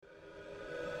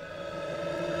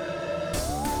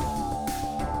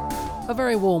A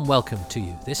very warm welcome to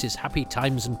you. This is Happy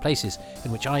Times and Places,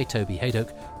 in which I, Toby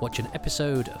Haydock, watch an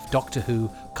episode of Doctor Who,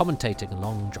 commentating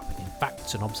along, dropping in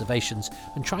facts and observations,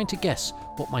 and trying to guess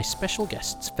what my special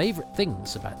guest's favourite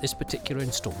things about this particular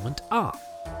instalment are.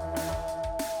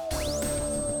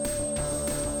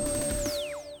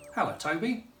 Hello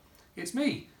Toby, it's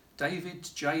me, David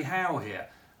J. Howe here.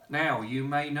 Now, you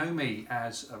may know me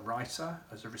as a writer,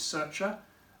 as a researcher,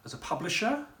 as a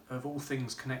publisher of all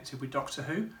things connected with Doctor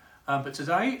Who. But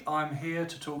today I'm here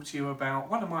to talk to you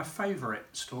about one of my favourite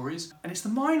stories, and it's The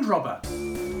Mind Robber.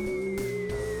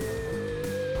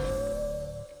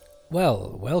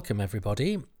 Well, welcome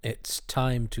everybody. It's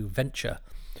time to venture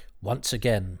once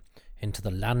again into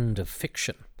the land of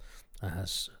fiction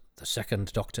as the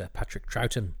second Doctor, Patrick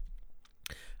Troughton,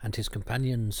 and his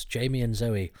companions Jamie and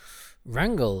Zoe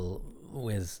wrangle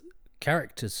with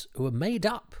characters who are made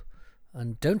up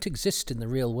and don't exist in the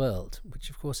real world, which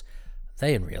of course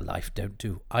they in real life don't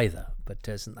do either. But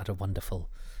isn't that a wonderful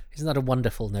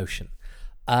notion?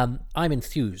 I'm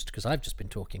enthused because I've just been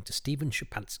talking to Stephen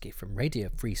Szupanski from Radio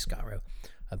Free Skaro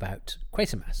about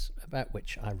Quatermass, about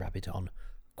which I rabbit on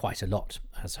quite a lot,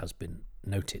 as has been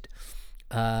noted.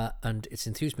 And it's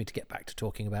enthused me to get back to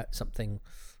talking about something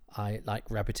I like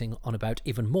rabbiting on about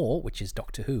even more, which is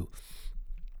Doctor Who.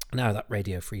 Now, that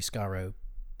Radio Free Skaro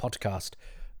podcast,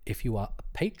 if you are a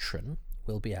patron,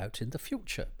 will be out in the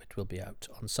future. It will be out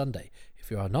on Sunday.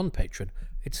 If you are a non-patron,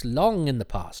 it's long in the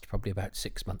past, probably about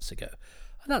 6 months ago.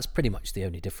 And that's pretty much the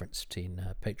only difference between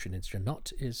patronage and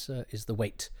not, is the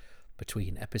wait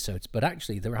between episodes. But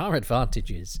actually, there are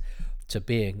advantages to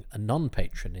being a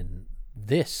non-patron in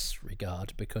this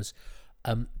regard, because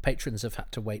patrons have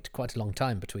had to wait quite a long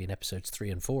time between episodes 3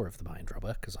 and 4 of The Mind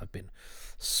Robber, because I've been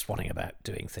swanning about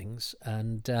doing things,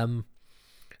 and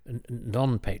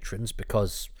non-patrons,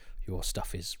 because your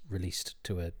stuff is released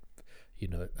to a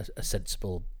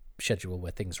sensible schedule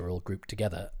where things are all grouped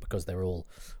together because they're all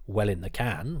well in the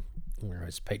can,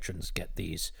 whereas patrons get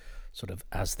these sort of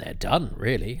as they're done,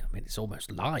 really. I mean, it's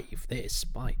almost live, this,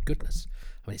 my goodness.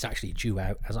 I mean, it's actually due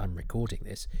out as I'm recording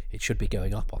this. It should be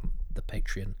going up on the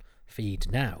Patreon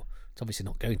feed now. It's obviously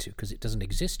not going to because it doesn't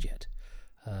exist yet.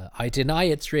 I deny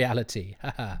its reality.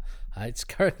 It's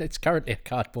currently a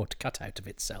cardboard cutout of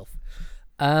itself.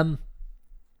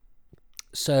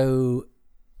 So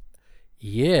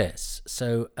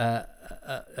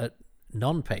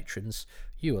non-patrons,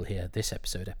 you will hear this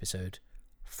episode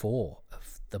 4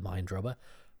 of The Mind Robber,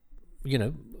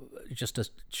 just a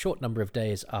short number of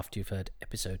days after you've heard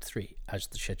episode 3, as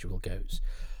the schedule goes.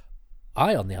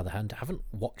 I, on the other hand, haven't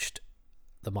watched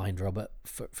The Mind Robber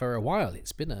for a while.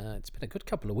 It's been a good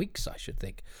couple of weeks, I should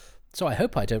think. So I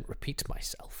hope I don't repeat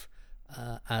myself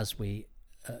as we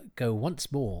go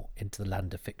once more into the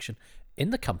land of fiction in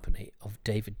the company of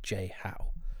David J.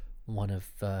 Howe, one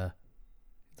of the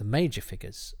major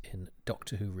figures in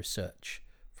Doctor Who research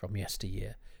from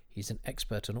yesteryear. He's an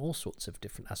expert on all sorts of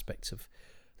different aspects of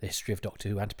the history of Doctor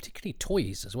Who, and particularly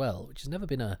toys as well, which has never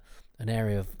been an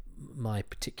area of my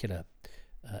particular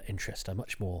interest. I'm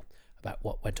much more about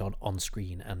what went on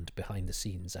screen and behind the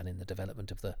scenes and in the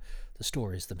development of the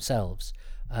stories themselves.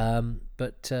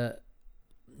 But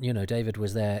David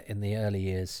was there in the early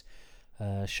years,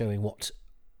 showing what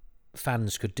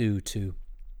fans could do to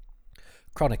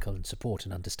chronicle and support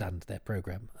and understand their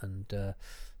programme. And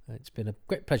it's been a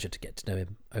great pleasure to get to know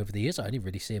him over the years. I only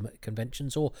really see him at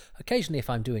conventions, or occasionally if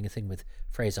I'm doing a thing with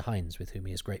Fraser Hines, with whom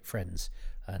he is great friends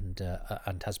and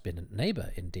has been a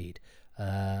neighbour indeed.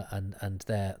 And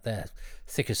they're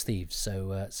thick as thieves.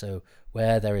 So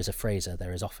where there is a Fraser,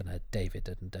 there is often a David,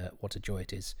 and what a joy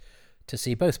it is to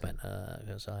see both men,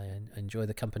 because I enjoy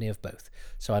the company of both.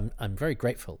 So I'm very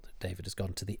grateful that David has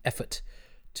gone to the effort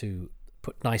to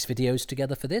put nice videos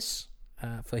together for this,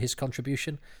 for his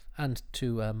contribution, and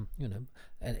to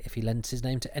if he lends his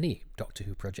name to any Doctor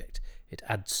Who project, it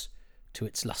adds to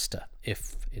its lustre,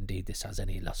 if indeed this has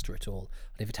any lustre at all.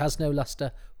 And if it has no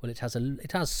lustre, well, it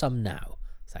has some now,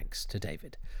 thanks to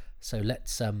David. So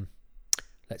let's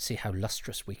see how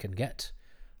lustrous we can get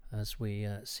as we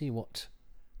see what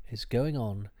is going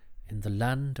on in the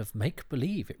land of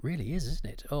make-believe. It really is, isn't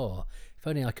it? Oh, if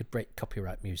only I could break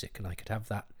copyright music and I could have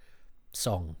that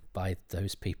song by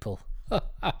those people.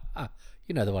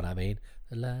 You know the one I mean.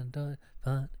 The land of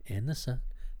fun in the sun,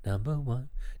 number one.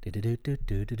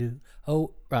 Do-do-do-do-do-do-do.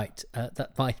 Oh, right.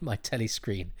 That my telly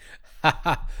screen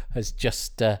has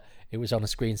just... it was on a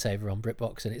screensaver on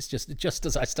BritBox, and it's just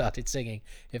as I started singing,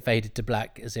 it faded to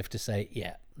black, as if to say,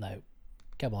 yeah, no,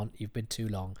 come on, you've been too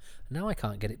long. Now I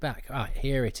can't get it back. All right,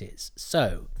 here it is.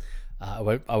 So I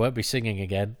won't be singing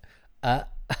again.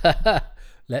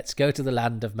 let's go to the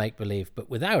land of make-believe, but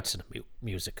without a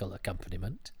musical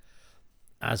accompaniment,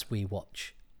 as we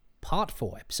watch Part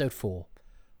 4, Episode 4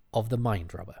 of The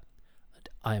Mind Robber. And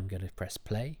I am going to press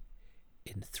play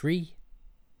in 3,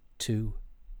 2,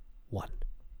 1.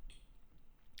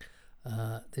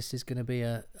 This is going to be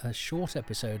a short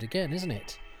episode again, isn't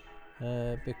it?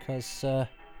 Because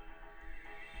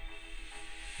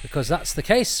that's the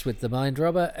case with The Mind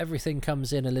Robber. Everything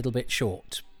comes in a little bit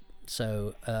short.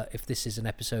 So if this is an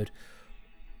episode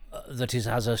that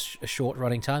has a short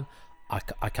running time,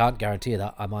 I can't guarantee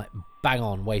that. I might bang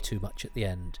on way too much at the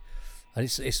end. And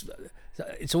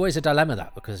it's always a dilemma,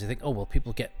 that, because you think, oh well,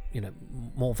 people get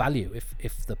more value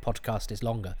if the podcast is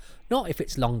longer, not if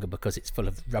it's longer because it's full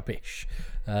of rubbish.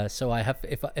 So I have,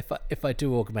 if I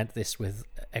do augment this with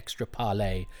extra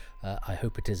parlay, I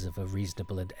hope it is of a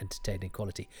reasonable and entertaining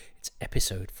quality. It's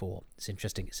episode 4. It's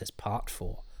interesting. It says part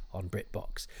 4 on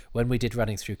BritBox. When we did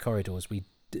Running Through Corridors, we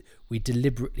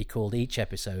deliberately called each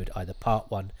episode either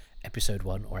part 1, episode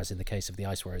 1, or, as in the case of the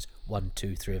Ice Warriors, 1,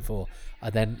 2, 3, and 4.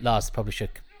 And then Lars, the publisher,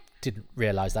 didn't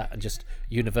realise that and just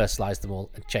universalised them all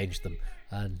and changed them.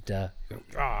 And but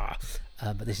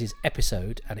this is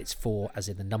episode, and it's 4 as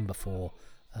in the number 4,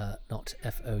 not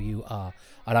FOUR.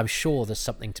 And I'm sure there's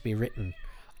something to be written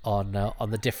on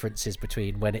the differences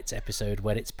between when it's episode,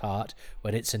 when it's part,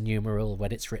 when it's a numeral,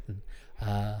 when it's written.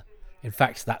 In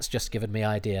fact, that's just given me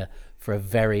idea for a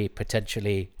very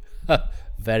potentially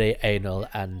very anal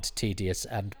and tedious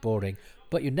and boring,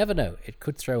 but you never know, it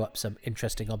could throw up some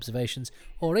interesting observations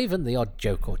or even the odd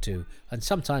joke or two, and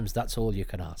sometimes that's all you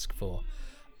can ask for.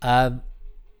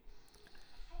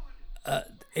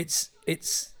 It's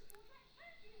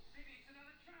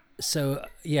so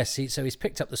yes, so he's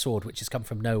picked up the sword, which has come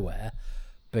from nowhere,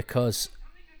 because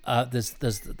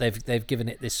they've given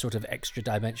it this sort of extra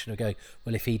dimension of going,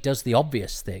 well, if he does the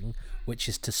obvious thing, which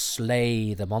is to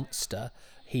slay the monster,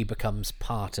 he becomes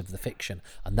part of the fiction,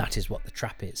 and that is what the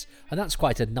trap is. And that's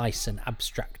quite a nice and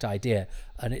abstract idea,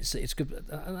 and it's good.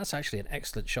 And that's actually an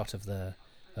excellent shot of the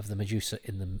Medusa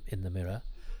in the mirror.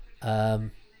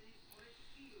 And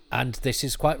this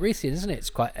is quite Reithian, isn't it? It's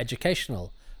quite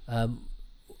educational.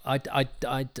 I'd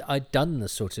done the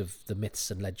sort of the myths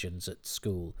and legends at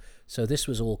school, so this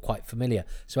was all quite familiar.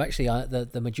 So actually,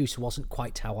 the Medusa wasn't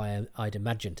quite how I'd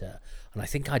imagined her, and I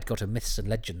think I'd got a myths and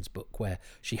legends book where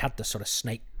she had the sort of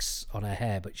snakes on her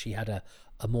hair, but she had a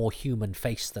more human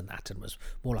face than that, and was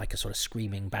more like a sort of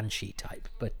screaming banshee type.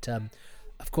 But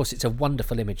of course, it's a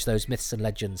wonderful image. Those myths and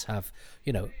legends have,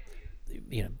 the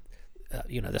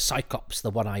Cyclops, the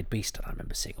one-eyed beast, and I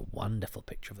remember seeing a wonderful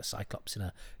picture of the Cyclops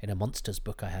in a Monsters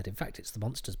book I had. In fact, it's the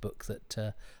Monsters book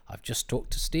that I've just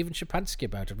talked to Stephen Shapansky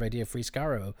about at Radio Free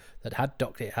Skaro, that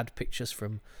had pictures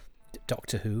from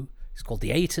Doctor Who. It's called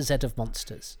The A to Z of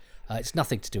Monsters. It's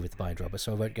nothing to do with the Mind Robber,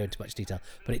 so I won't go into much detail,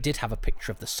 but it did have a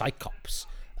picture of the Cyclops,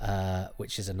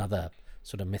 which is another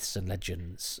sort of myths and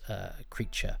legends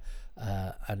creature.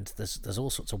 And there's all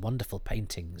sorts of wonderful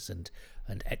paintings and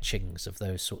etchings of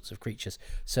those sorts of creatures.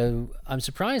 So I'm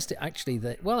surprised actually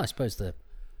that, well, I suppose the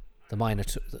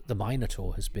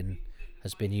Minotaur has been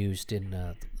used in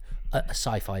a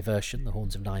sci-fi version, the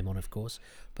Horns of Nimon, of course.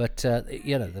 But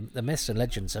the myths and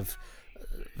legends of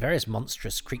various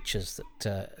monstrous creatures that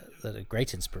are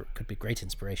could be great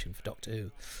inspiration for Doctor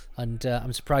Who. And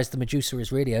I'm surprised the Medusa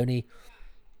is really only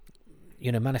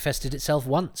manifested itself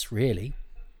once, really.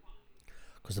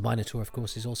 Because the Minotaur, of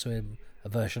course, is also a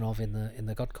version of in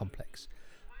the God Complex.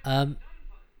 Now,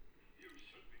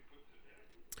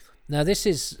 this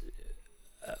is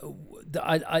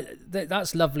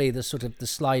that's lovely. The sort of the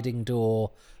sliding door,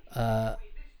 and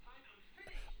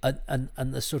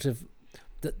the sort of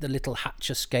the little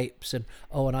hatch escapes, and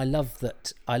I love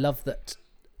that.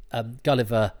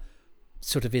 Gulliver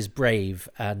sort of is brave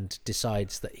and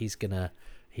decides that he's gonna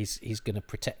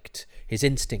protect. His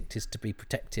instinct is to be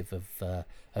protective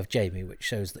of Jamie, which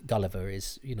shows that Gulliver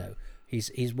is,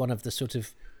 he's one of the sort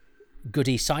of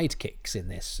goody sidekicks in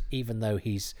this, even though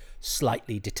he's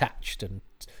slightly detached and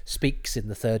speaks in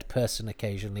the third person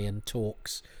occasionally and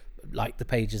talks like the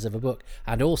pages of a book.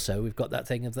 And also we've got that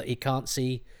thing of that he can't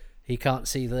see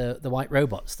the white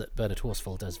robots that Bernard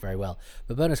Horsfall does very well.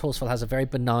 But Bernard Horsfall has a very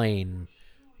benign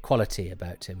quality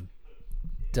about him,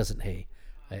 doesn't he?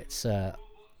 It's a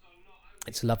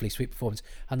lovely, sweet performance,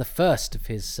 and the first of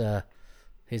his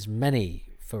many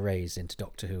forays into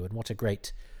Doctor Who, and what a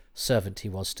great servant he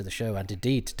was to the show, and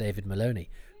indeed to David Maloney,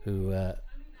 who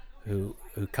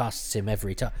casts him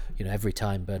every time. Every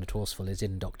time Bernard Horsfall is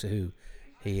in Doctor Who,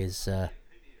 he is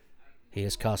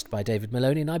cast by David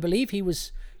Maloney, and I believe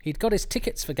he'd got his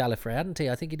tickets for Gallifrey, hadn't he?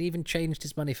 I think he'd even changed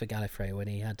his money for Gallifrey when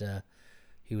he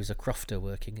he was a crofter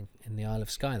working in the Isle of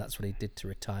Skye. That's what he did to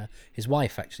retire. His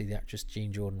wife, actually, the actress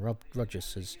Jean Jordan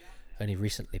Rogers, has only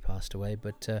recently passed away,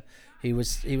 but he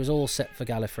was all set for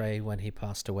Gallifrey when he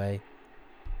passed away.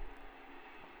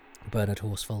 Bernard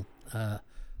Horsfall, a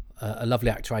lovely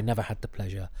actor. I never had the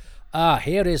pleasure.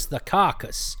 Here is the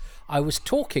carcass. I was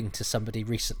talking to somebody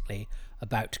recently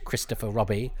about Christopher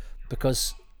Robbie,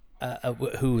 because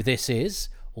who this is,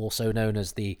 also known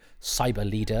as the cyber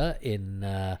leader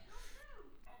in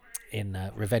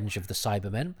Revenge of the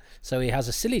Cybermen. So he has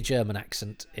a silly German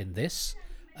accent in this,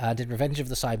 and in Revenge of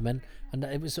the Cybermen, and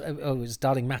it was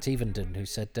darling Matt Evenden who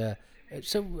said.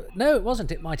 So no, it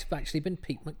wasn't. It might have actually been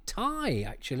Pete McTighe,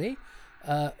 actually,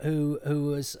 who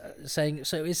was saying.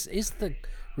 So is the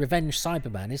Revenge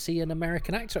Cyberman? Is he an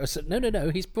American actor? I said no.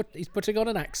 He's putting on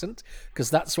an accent because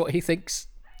that's what he thinks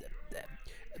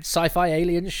sci-fi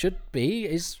aliens should be.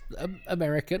 Is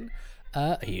American.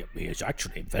 He is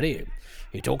actually very.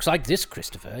 He talks like this,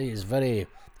 Christopher. He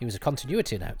was a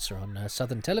continuity announcer on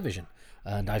Southern Television,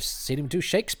 and I've seen him do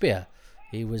Shakespeare.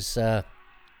 He was the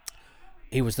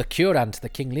Curran to the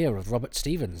King Lear of Robert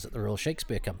Stevens at the Royal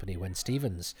Shakespeare Company when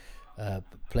Stevens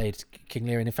played King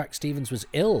Lear. And in fact, Stevens was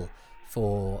ill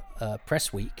for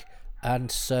Press Week, and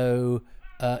so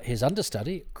his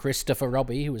understudy, Christopher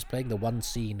Robbie, who was playing the one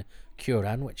scene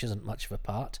Curran, which isn't much of a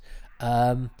part,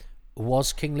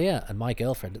 was King Lear. And my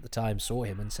girlfriend at the time saw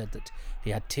him and said that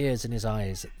he had tears in his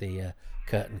eyes at the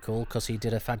curtain call because he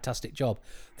did a fantastic job.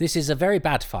 This is a very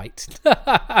bad fight.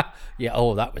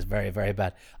 Yeah, that was very, very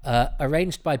bad.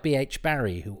 Arranged by B.H.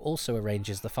 Barry, who also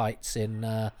arranges the fights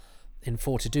in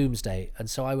Fort of Doomsday. And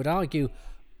so I would argue,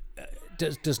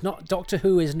 does not Doctor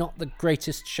Who is not the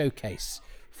greatest showcase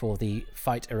for the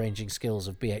fight arranging skills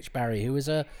of B.H. Barry, who is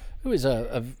a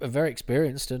very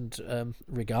experienced and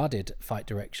regarded fight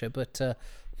director. But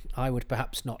I would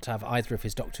perhaps not have either of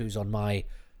his Doctor Who's on my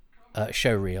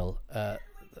show reel.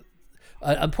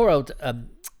 And poor old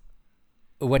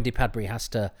Wendy Padbury has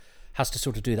to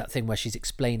sort of do that thing where she's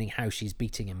explaining how she's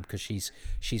beating him because she's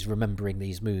remembering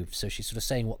these moves. So she's sort of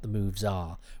saying what the moves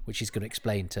are, which she's going to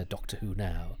explain to Doctor Who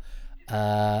now.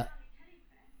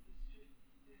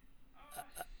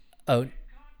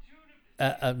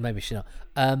 Maybe she's not.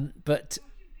 But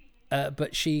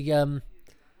she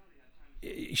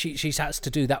has to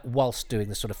do that whilst doing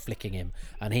the sort of flicking him,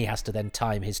 and he has to then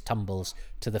time his tumbles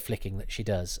to the flicking that she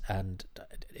does, and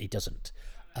he doesn't.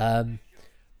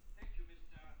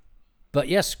 But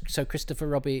yes, so Christopher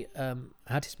Robbie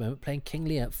had his moment playing King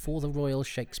Lear for the Royal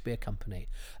Shakespeare Company,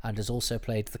 and has also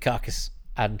played the Carcass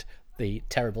and the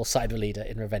terrible cyber leader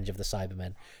in Revenge of the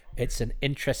Cybermen. It's an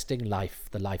interesting life,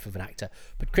 the life of an actor.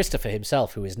 But Christopher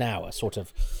himself, who is now a sort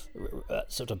of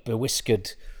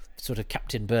bewhiskered, sort of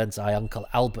Captain Burnseye, Uncle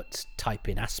Albert type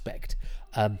in aspect,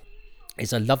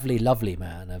 is a lovely, lovely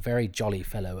man, a very jolly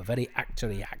fellow, a very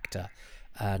actory actor,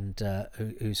 and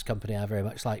whose company I very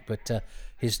much like. But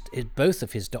both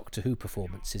of his Doctor Who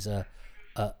performances are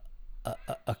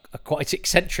quite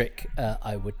eccentric,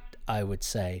 I would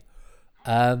say.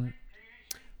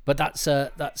 But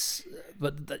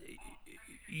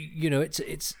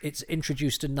it's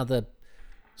introduced another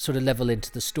sort of level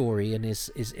into the story, and it's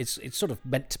sort of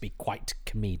meant to be quite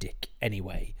comedic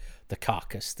anyway. The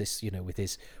Carcass, this, with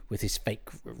his fake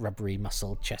rubbery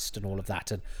muscle chest and all of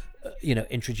that, and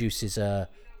introduces a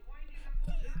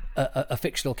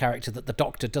fictional character that the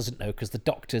Doctor doesn't know, because the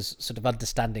Doctor's sort of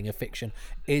understanding of fiction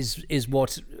is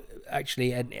what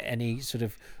actually any sort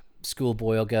of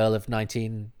schoolboy or girl of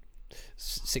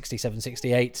 1967,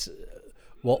 68,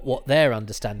 what their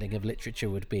understanding of literature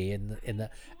would be in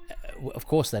the of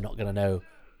course they're not going to know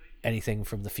anything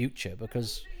from the future,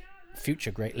 because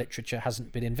future great literature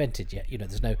hasn't been invented yet.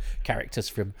 There's no characters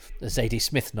from the Zadie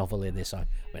Smith novel in this. I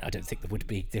mean, I don't think there would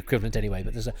be the equivalent anyway,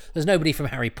 but there's nobody from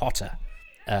Harry Potter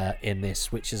in this,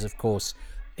 which is, of course,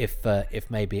 if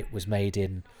maybe it was made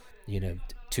in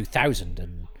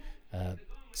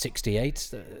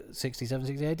 2068, 67,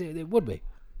 68, it would be.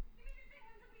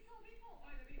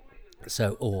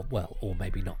 So, or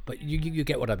maybe not, but you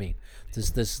get what I mean. There's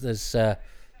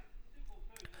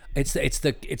it's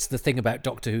the thing about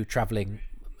Doctor Who travelling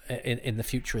in the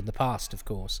future and the past, of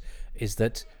course, is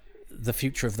that the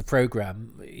future of the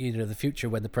programme, the future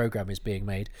when the programme is being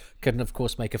made, can of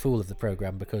course make a fool of the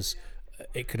programme, because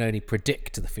it can only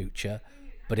predict the future.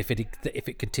 But if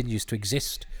it continues to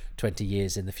exist 20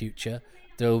 years in the future,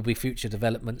 there will be future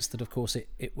developments that, of course,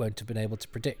 it won't have been able to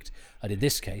predict. And in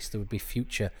this case, there would be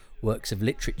future works of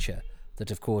literature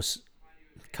that, of course,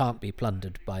 can't be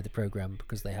plundered by the programme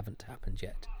because they haven't happened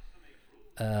yet.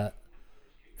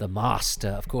 the Master.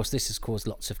 Of course, this has caused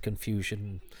lots of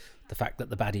confusion. The fact that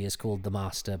the baddie is called the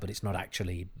Master, but it's not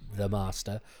actually the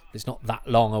Master. It's not that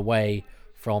long away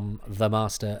from the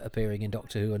Master appearing in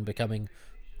Doctor Who and becoming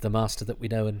the Master that we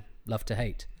know and love to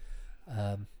hate.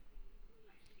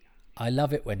 I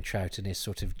love it when Troughton is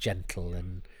sort of gentle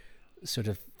and sort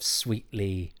of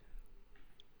sweetly...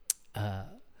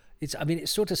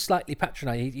 it's sort of slightly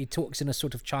patronising. He talks in a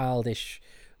sort of childish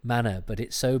manner, but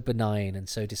it's so benign and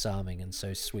so disarming and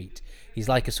so sweet. He's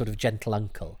like a sort of gentle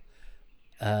uncle.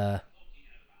 Yeah,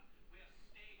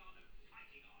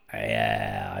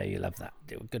 I love that.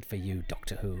 Good for you,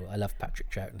 Doctor Who. I love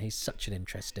Patrick Troughton. He's such an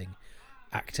interesting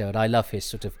actor, and I love his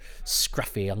sort of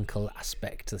scruffy uncle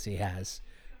aspect that he has.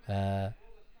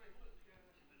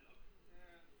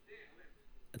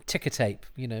 Ticker tape,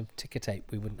 ticker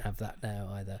tape. We wouldn't have that now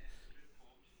either.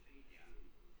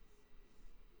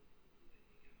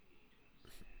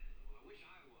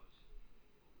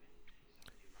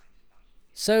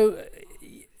 So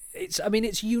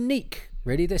it's unique,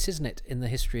 really, this, isn't it, in the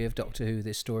history of Doctor Who,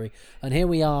 this story. And here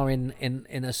we are in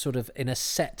a sort of in a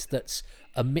set that's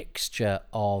a mixture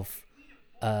of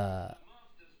sort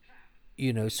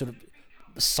of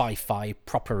sci-fi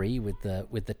propery with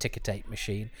the ticker tape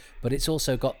machine, but it's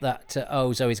also got that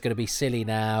Zoe's going to be silly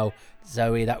now,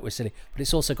 Zoe, that was silly, but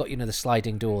it's also got the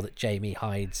sliding door that Jamie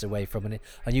hides away from, and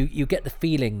you get the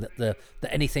feeling that that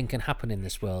anything can happen in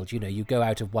this world. You go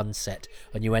out of one set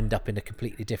and you end up in a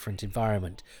completely different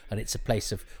environment, and it's a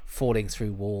place of falling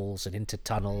through walls and into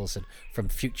tunnels, and from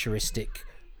futuristic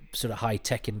sort of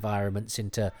high-tech environments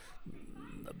into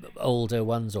older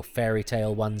ones or fairy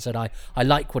tale ones. And I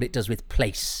like what it does with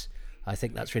place. I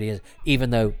think that's really, even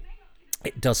though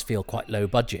it does feel quite low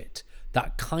budget,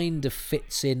 that kind of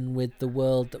fits in with the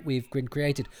world that we've been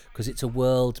created, because it's a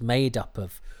world made up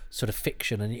of sort of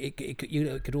fiction, and it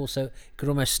could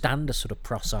almost stand a sort of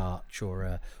cross arch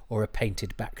or a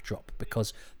painted backdrop,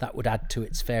 because that would add to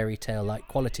its fairy tale like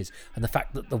qualities. And the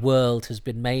fact that the world has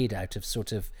been made out of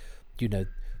sort of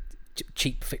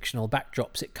cheap fictional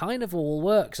backdrops, it kind of all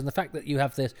works. And the fact that you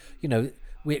have this,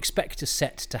 we expect a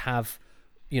set to have,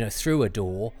 through a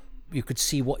door you could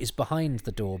see what is behind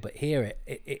the door, but here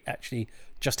it actually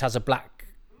just has a black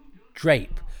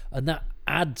drape, and that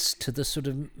adds to the sort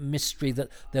of mystery that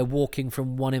they're walking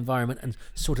from one environment and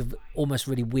sort of almost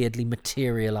really weirdly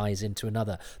materialize into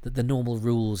another, that the normal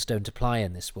rules don't apply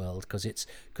in this world, because it's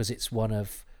one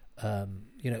of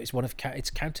it's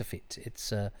counterfeit.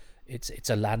 It's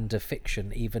a land of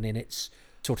fiction, even in its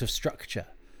sort of structure.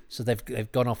 So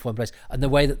they've gone off one place, and the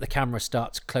way that the camera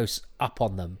starts close up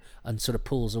on them and sort of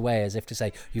pulls away, as if to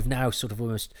say you've now sort of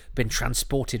almost been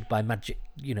transported by magic,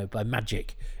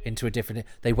 into a different.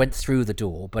 They went through the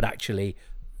door, but actually,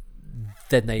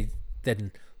 then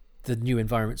the new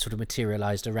environment sort of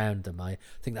materialized around them. I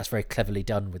think that's very cleverly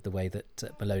done with the way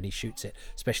that Maloney shoots it,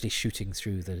 especially shooting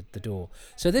through the door.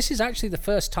 So this is actually the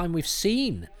first time we've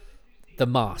seen the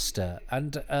Master,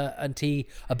 and he,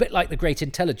 a bit like the Great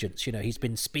Intelligence, he's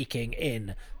been speaking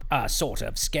in a sort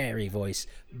of scary voice,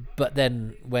 but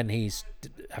then when he's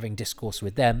having discourse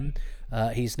with them,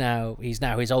 he's now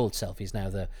his old self. He's now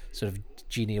the sort of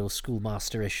genial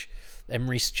schoolmasterish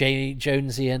Emrys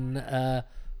Jonesian,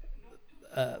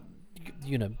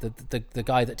 the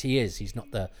guy that he is. He's not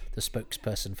the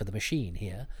spokesperson for the machine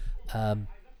here, and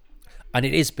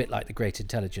it is a bit like the Great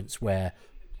Intelligence, where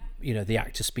the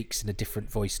actor speaks in a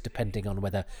different voice depending on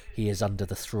whether he is under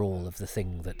the thrall of the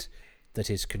thing that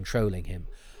is controlling him.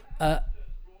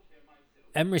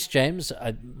 Emrys Jones,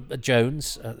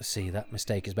 see, that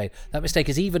mistake is made. That mistake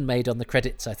is even made on the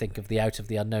credits, I think, of the Out of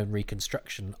the Unknown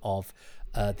reconstruction of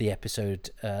the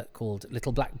episode called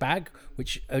Little Black Bag,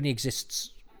 which only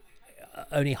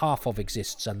half of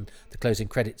exists, and the closing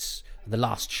credits and the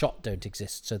last shot don't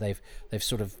exist. So they've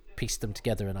sort of pieced them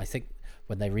together, and I think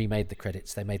when they remade the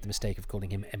credits, they made the mistake of calling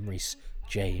him Emrys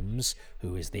James,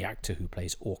 who is the actor who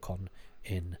plays Orcon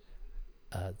in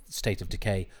State of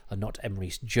Decay, and not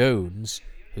Emrys Jones,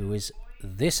 who is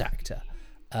this actor,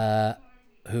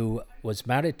 who was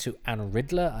married to Anne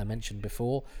Riddler, I mentioned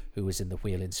before, who was in The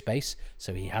Wheel in Space.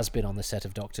 So he has been on the set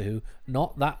of Doctor Who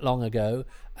not that long ago,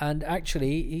 and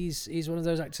actually he's one of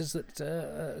those actors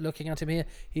that, looking at him here,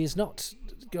 he's not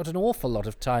got an awful lot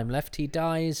of time left. He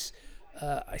dies,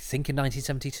 I think, in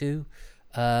 1972.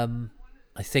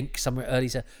 I think somewhere early,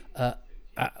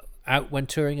 out when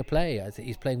touring a play. I think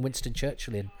he's playing Winston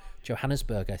Churchill in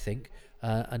Johannesburg, I think,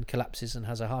 and collapses and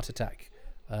has a heart attack.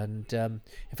 And in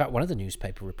fact, one of the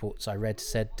newspaper reports I read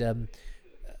said, that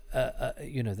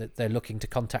they're looking to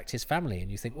contact his family,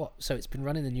 and you think, what? So it's been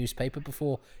run in the newspaper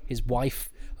before his wife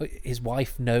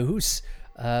knows.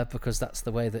 because that's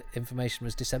the way that information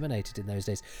was disseminated in those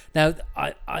days. Now,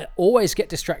 I always get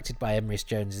distracted by Emrys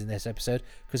Jones in this episode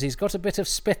because he's got a bit of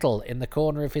spittle in the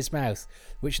corner of his mouth,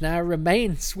 which now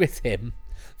remains with him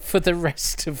for the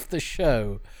rest of the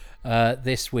show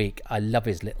this week. I love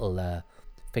his little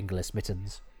fingerless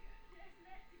mittens.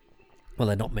 Well,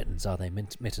 they're not mittens, are they?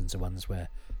 Mittens are ones where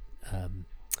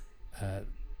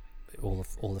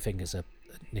all the fingers are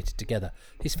knitted together.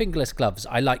 His fingerless gloves,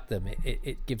 I like them.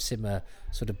 It gives him a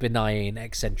sort of benign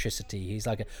eccentricity. He's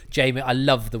like a Jamie. I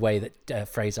love the way that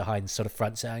Fraser Hines sort of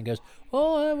fronts out and goes,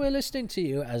 "Oh, we're listening to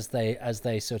you," as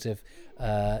they sort of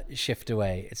shift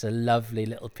away. It's a lovely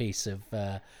little piece of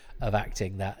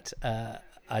acting that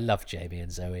I love. Jamie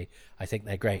and Zoe, I think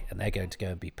they're great, and they're going to go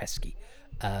and be pesky,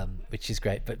 which is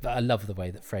great. But I love the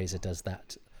way that Fraser does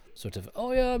that. Sort of,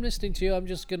 oh yeah, I'm listening to you, I'm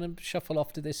just going to shuffle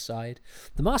off to this side.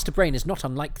 The Master Brain is not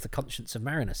unlike the Conscience of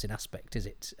Marinus in aspect, is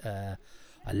it? I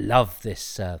love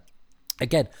this.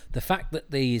 Again, the fact that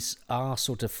these are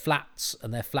sort of flats,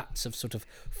 and they're flats of sort of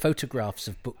photographs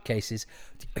of bookcases,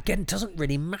 again, doesn't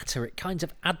really matter. It kind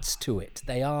of adds to it.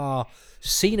 They are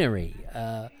scenery,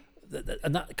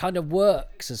 and that kind of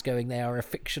works as going, they are a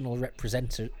fictional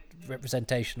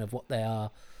representation of what they are,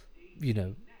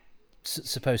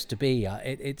 supposed to be.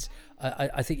 I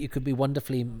think you could be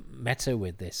wonderfully meta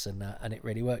with this, and it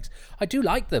really works. I do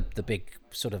like the big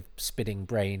sort of spinning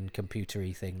brain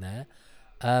computery thing there.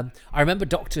 I remember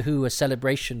Doctor Who: A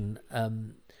Celebration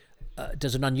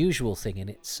does an unusual thing in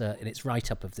its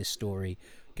write up of this story,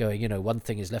 going, one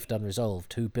thing is left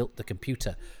unresolved: who built the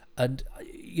computer? And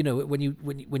when you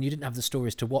didn't have the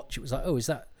stories to watch, it was like, oh, is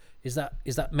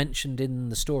that mentioned in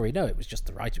the story? No, it was just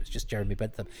the writer. It was just Jeremy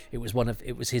Bentham. It was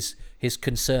his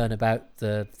concern about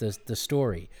the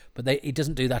story. But he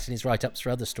doesn't do that in his write-ups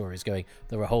for other stories, going,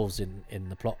 there are holes in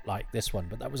the plot like this one.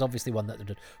 But that was obviously one that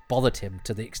had bothered him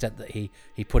to the extent that he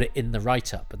put it in the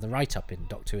write-up. And the write-up in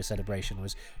Doctor Who: A Celebration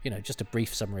was, just a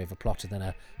brief summary of a plot and then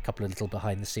a couple of little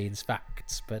behind-the-scenes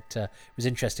facts. But it was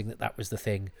interesting that was the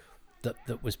thing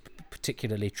that was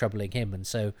particularly troubling him. And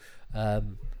so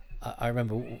I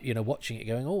remember, watching it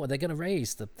going, oh, are they going to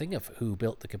raise the thing of who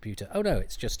built the computer? Oh no,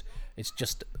 it's just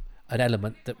an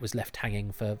element that was left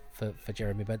hanging for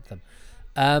Jeremy Bentham.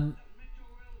 And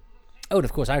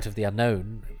of course, Out of the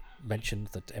Unknown, mentioned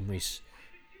that Emrys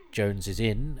Jones is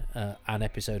in an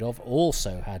episode of,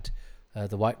 also had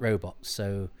the White Robot.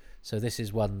 So this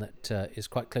is one that is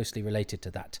quite closely related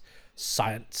to that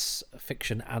science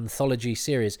fiction anthology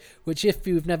series, which, if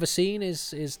you've never seen,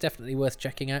 is definitely worth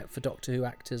checking out for Doctor Who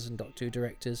actors and Doctor Who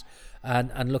directors,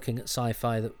 and looking at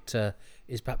sci-fi that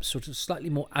is perhaps sort of slightly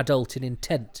more adult in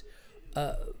intent,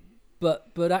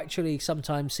 but actually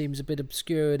sometimes seems a bit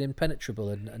obscure and impenetrable,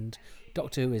 and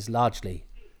Doctor Who is largely,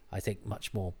 I think,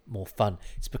 much more fun.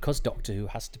 It's because Doctor Who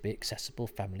has to be accessible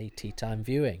family tea time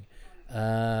viewing,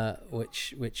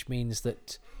 which means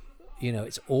that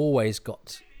it's always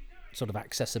got sort of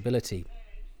accessibility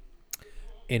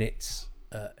in its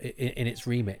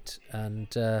remit, and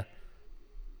as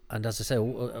I say,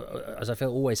 as I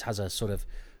feel, always has a sort of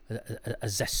a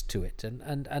zest to it,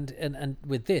 and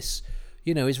with this,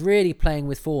 is really playing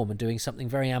with form and doing something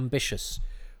very ambitious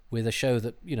with a show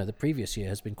that the previous year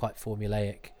has been quite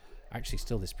formulaic. Actually,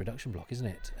 still this production block, isn't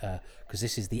it? Because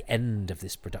this is the end of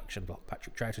this production block.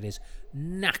 Patrick Troughton is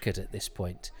knackered at this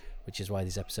point, which is why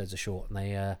these episodes are short, and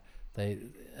they're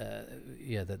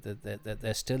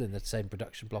still in the same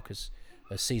production block as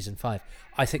season 5.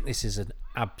 I think this is an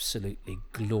absolutely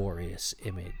glorious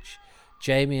image.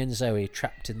 Jamie and Zoe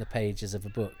trapped in the pages of a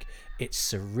book. It's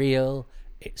surreal,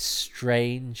 it's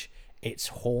strange, it's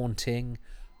haunting.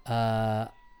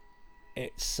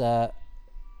 It's a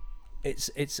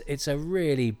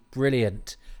really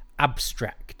brilliant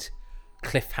abstract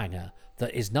cliffhanger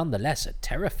that is nonetheless a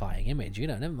terrifying image.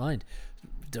 Never mind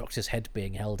Doctor's head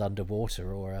being held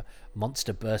underwater or a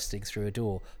monster bursting through a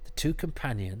door. The two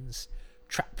companions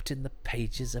trapped in the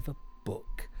pages of a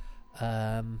book.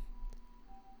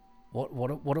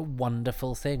 What a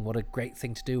wonderful thing! What a great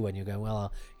thing to do when you're going,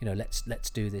 well, let's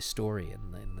do this story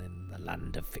in the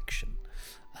land of fiction.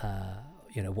 How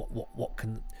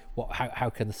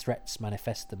can the threats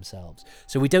manifest themselves?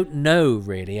 So we don't know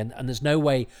really, and there's no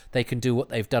way they can do what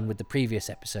they've done with the previous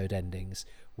episode endings,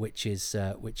 which is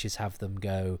have them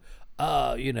go,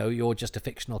 you're just a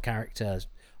fictional character,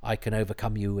 I can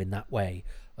overcome you in that way,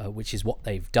 which is what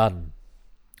they've done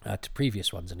to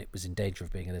previous ones, and it was in danger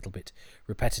of being a little bit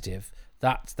repetitive.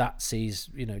 That sees,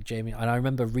 Jamie, and I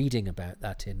remember reading about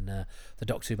that in the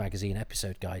Doctor Who magazine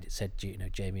episode guide. It said,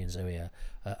 Jamie and Zoe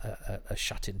are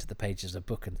shut into the pages of the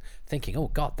book, and thinking, oh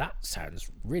God, that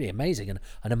sounds really amazing,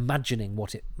 and imagining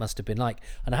what it must have been like.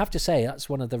 And I have to say, that's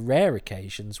one of the rare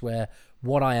occasions where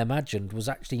what I imagined was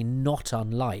actually not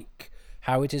unlike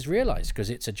how it is realised,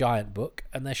 because it's a giant book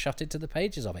and they're shut into the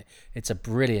pages of it. It's a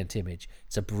brilliant image.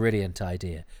 It's a brilliant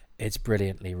idea. It's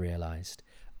brilliantly realised.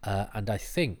 And I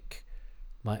think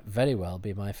might very well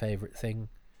be my favourite thing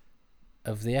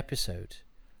of the episode.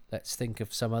 Let's think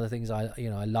of some other things.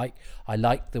 I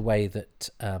like the way that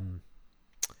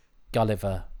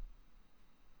Gulliver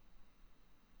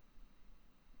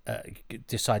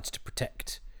decides to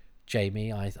protect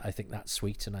Jamie. I think that's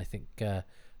sweet, and I think that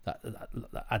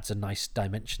adds a nice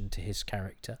dimension to his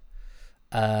character.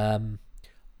 I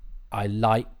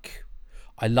like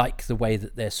the way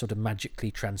that they're sort of magically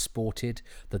transported.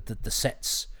 That the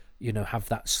sets, have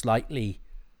that slightly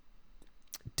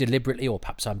deliberately, or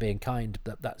perhaps I'm being kind,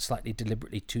 but that slightly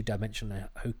deliberately two-dimensional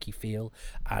hokey feel,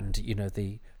 and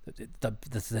the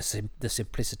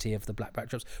simplicity of the black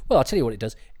backdrops. Well, I'll tell you what it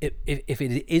does. If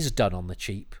it is done on the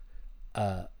cheap,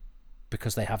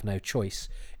 because they have no choice,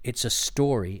 it's a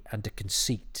story and a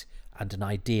conceit and an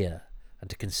idea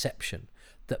and a conception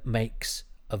that makes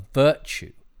a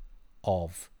virtue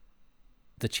of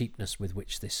the cheapness with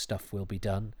which this stuff will be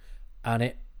done, and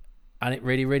it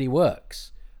really, really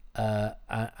works.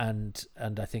 And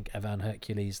I think Evan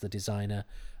Hercules, the designer,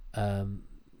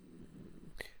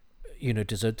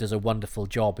 does a wonderful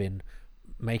job in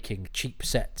making cheap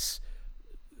sets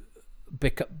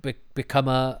become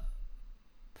an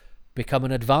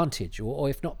advantage, or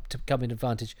if not to become an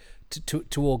advantage,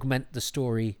 to augment the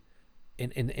story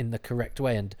in the correct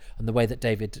way, and the way that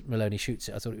David Maloney shoots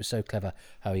it. I thought it was so clever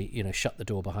how he shut the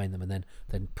door behind them and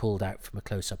then pulled out from a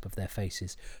close-up of their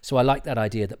faces. So I like that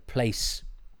idea that place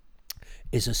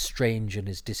is as strange and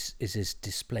is as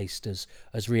displaced as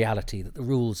reality, that the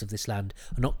rules of this land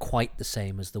are not quite the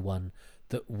same as the one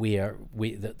that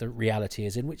that the reality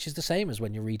is in, which is the same as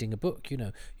when you're reading a book.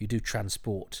 You do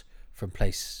transport from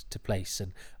place to place,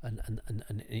 and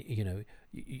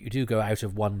you do go out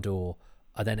of one door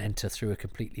and then enter through a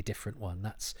completely different one.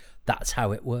 That's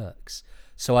how it works.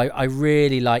 So I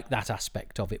really like that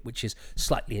aspect of it, which is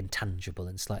slightly intangible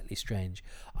and slightly strange.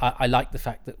 I like the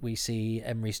fact that we see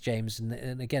Emrys James,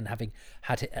 and again, having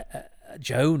had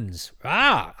Jones.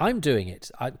 I'm doing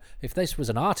it. If this was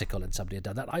an article and somebody had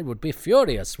done that, I would be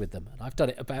furious with them. And I've done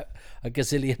it about a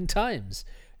gazillion times.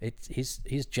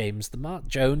 He's Jones the Master.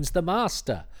 Jones the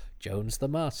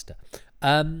Master.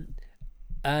 And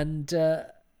the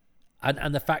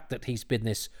fact that he's been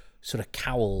this sort of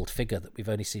cowled figure that we've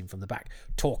only seen from the back,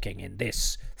 talking in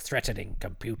this threatening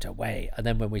computer way, and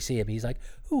then when we see him, he's like,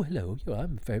 oh, hello,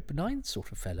 I'm a very benign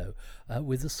sort of fellow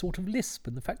with a sort of lisp,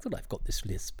 and the fact that I've got this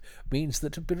lisp means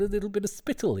that a little bit of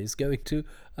spittle is going to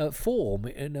form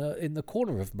in the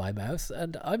corner of my mouth,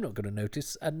 and I'm not going to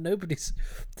notice, and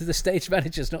the stage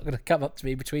manager's not going to come up to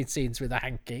me between scenes with a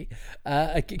hanky.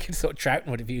 I thought Troughton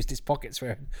would have used his pockets for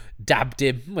him, dabbed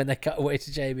him when they cut away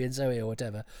to Jamie and Zoe or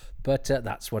whatever. But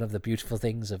that's one of the beautiful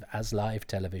things of as live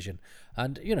television.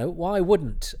 And, why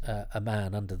wouldn't a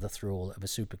man under the thrall of a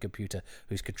supercomputer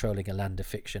who's controlling a land of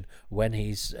fiction, when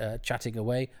he's chatting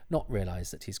away, not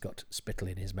realise that he's got spittle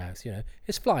in his mouth?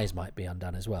 His flies might be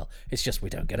undone as well. It's just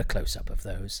we don't get a close-up of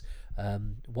those. I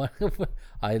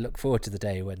look forward to the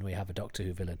day when we have a Doctor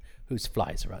Who villain whose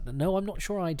flies are undone. No, I'm not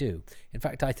sure I do. In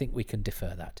fact, I think we can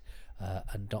defer that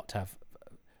and not have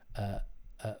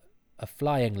a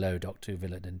flying low Doctor Who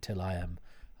villain until I am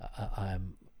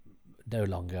no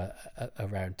longer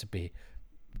around to be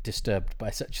disturbed by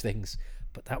such things.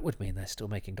 But that would mean they're still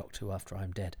making Doctor Who after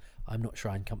I'm dead. I'm not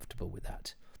sure I'm comfortable with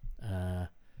that.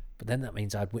 But then that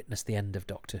means I'd witness the end of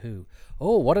Doctor Who.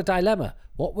 Oh, what a dilemma.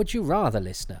 What would you rather,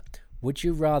 listener? Would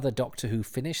you rather Doctor Who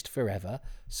finished forever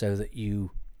so that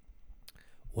you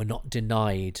were not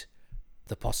denied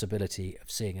the possibility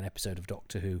of seeing an episode of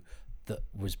Doctor Who that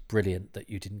was brilliant that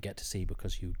you didn't get to see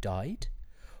because you died?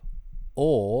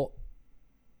 Or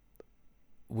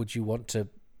would you want to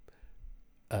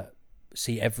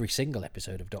see every single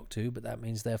episode of Doctor Who, but that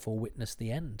means therefore witness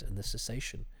the end and the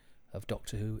cessation of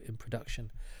Doctor Who in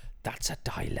production? That's a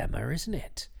dilemma, isn't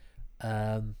it?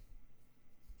 I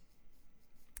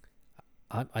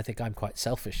think I'm quite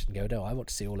selfish and go, no, I want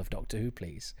to see all of Doctor Who,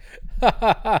 please.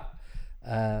 Because,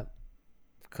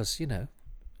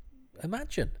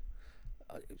 imagine,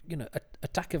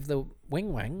 Attack of the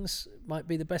Wing-Wangs might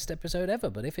be the best episode ever,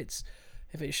 but if it's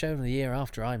shown the year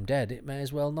after I'm dead, it may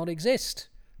as well not exist.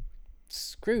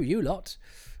 screw you lot.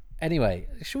 Anyway,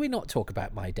 shall we not talk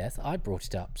about my death? I brought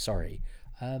it up, sorry.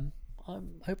 I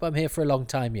hope I'm here for a long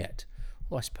time yet.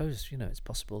 Well, I suppose, it's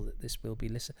possible that this will be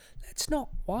listened. Let's not.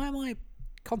 Why am I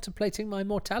contemplating my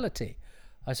mortality?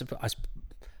 I suppose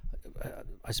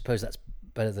that's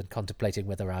better than contemplating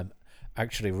whether I'm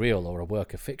actually real or a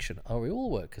work of fiction. Are we all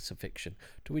workers of fiction?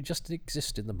 Do we just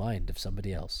exist in the mind of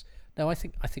somebody else? No, I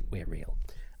think we're real.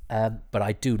 But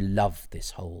I do love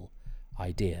this whole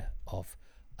idea of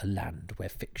a land where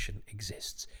fiction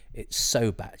exists. It's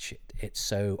so batshit. It's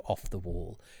so off the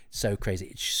wall. It's so crazy.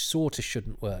 It sort of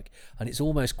shouldn't work. And it's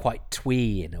almost quite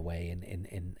twee in a way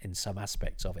in some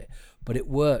aspects of it. But it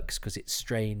works because it's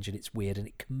strange and it's weird and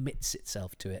it commits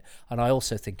itself to it. And I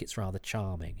also think it's rather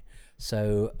charming.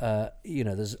 So,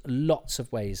 there's lots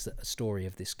of ways that a story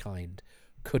of this kind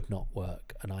could not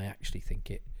work. And I actually think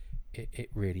it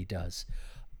really does.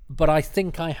 But I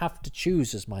think I have to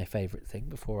choose as my favourite thing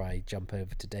before I jump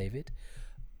over to David.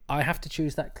 I have to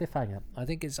choose that cliffhanger. I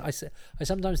think I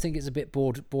sometimes think it's a bit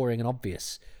boring and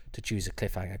obvious to choose a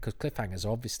cliffhanger, because cliffhangers are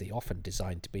obviously often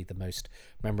designed to be the most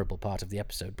memorable part of the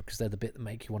episode because they're the bit that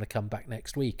make you want to come back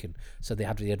next week, and so they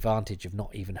have the advantage of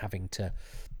not even having to,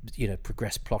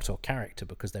 progress plot or character,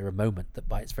 because they're a moment that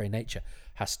by its very nature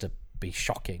has to be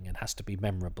shocking and has to be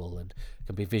memorable and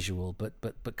can be visual, but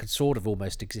can sort of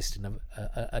almost exist in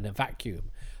a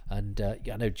vacuum. And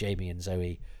I know Jamie and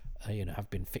Zoe, have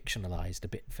been fictionalized a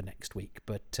bit for next week,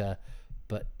 but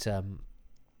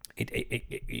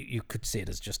you could see it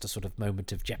as just a sort of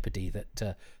moment of jeopardy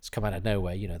that has come out of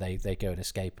nowhere. They go and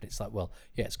escape, and it's like, well,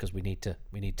 yeah, it's because we need to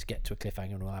get to a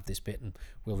cliffhanger, and we'll have this bit, and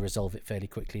we'll resolve it fairly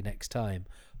quickly next time.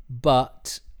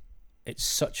 But it's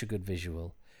such a good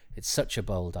visual. It's such a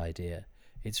bold idea.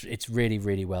 It's really,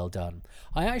 really well done.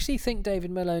 I actually think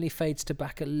David Maloney fades to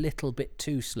back a little bit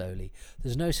too slowly.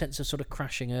 There's no sense of sort of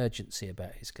crashing urgency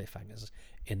about his cliffhangers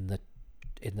in the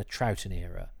Troughton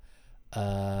era.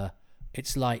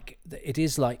 It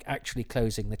is like actually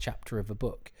closing the chapter of a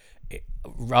book,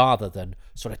 rather than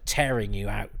sort of tearing you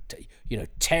out,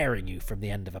 tearing you from the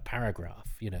end of a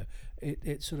paragraph.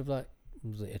 It's sort of like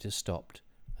it has stopped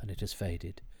and it has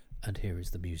faded, and here is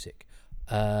the music.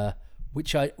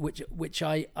 Which I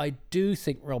do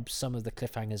think robs some of the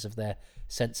cliffhangers of their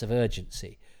sense of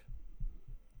urgency.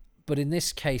 But in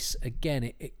this case,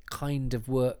 again, it kind of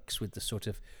works with the sort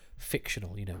of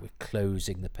fictional, we're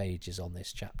closing the pages on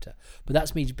this chapter. But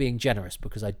that's me being generous,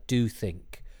 because I do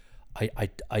think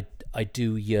I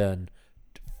do yearn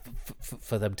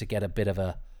for them to get a bit of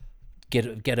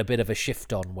a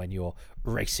shift on when you're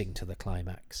racing to the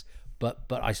climax. But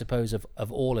I suppose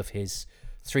of all of his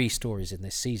 3 stories in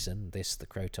this season, the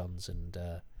Crotons and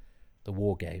the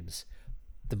War Games,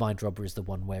 the Mind Robber is the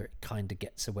one where it kind of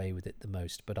gets away with it the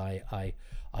most. But I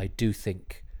do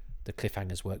think the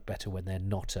cliffhangers work better when they're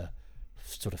not a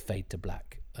sort of fade to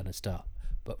black and a start,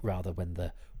 but rather when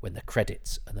the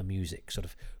credits and the music sort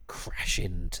of crash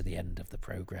into the end of the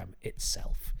program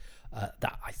itself.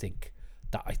 That I think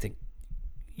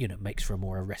makes for a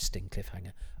more arresting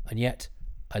cliffhanger. And yet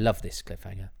I love this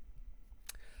cliffhanger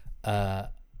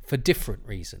for different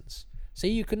reasons. So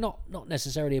you can not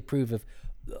necessarily approve of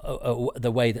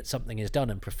the way that something is done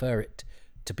and prefer it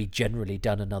to be generally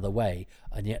done another way,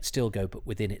 and yet still go but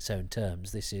within its own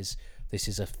terms. This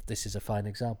is a fine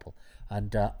example,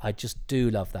 and I just do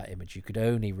love that image. You could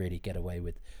only really get away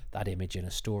with that image in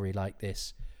a story like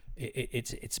this.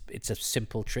 It's a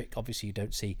simple trick. Obviously, you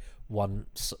don't see one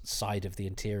side of the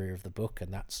interior of the book,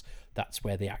 and that's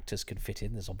where the actors can fit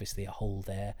in. There's obviously a hole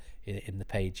there in the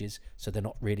pages, so they're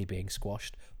not really being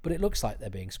squashed, but it looks like they're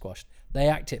being squashed. They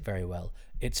act it very well.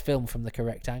 It's filmed from the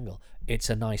correct angle. It's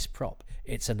a nice prop.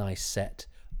 It's a nice set.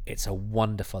 It's a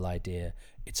wonderful idea.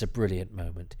 It's a brilliant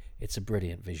moment. It's a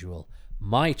brilliant visual.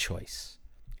 My choice,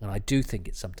 and I do think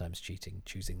it's sometimes cheating,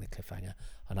 choosing the cliffhanger,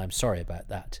 and I'm sorry about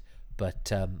that,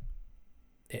 but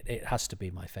it has to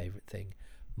be my favourite thing.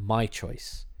 My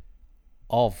choice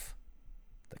of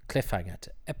the cliffhanger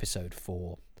to episode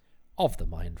 4 of The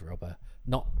Mind Robber,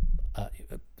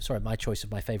 my choice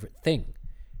of my favourite thing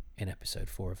in episode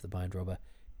 4 of The Mind Robber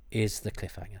is the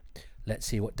cliffhanger. Let's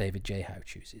see what David J. Howe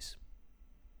chooses.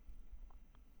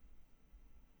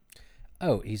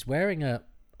 Oh, he's wearing an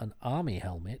army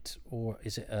helmet, or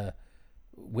is it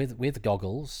with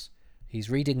goggles? He's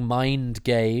reading Mind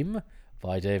Game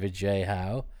by David J.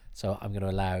 Howe, so I'm going to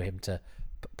allow him to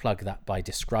plug that by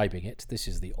describing it. This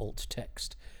is the alt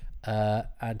text,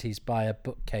 and he's by a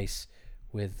bookcase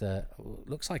with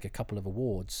looks like a couple of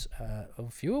awards, a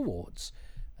few awards.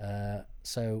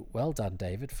 So well done,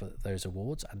 David, for those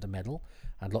awards and a medal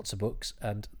and lots of books.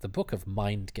 And the book of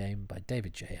Mind Game by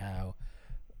David J. Howe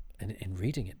in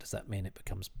reading it, does that mean it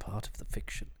becomes part of the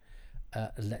fiction?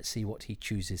 Let's see what he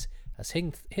chooses as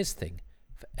his thing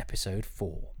for episode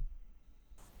 4.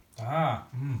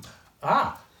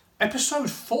 Episode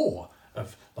 4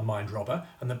 of The Mind Robber,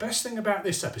 and the best thing about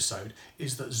this episode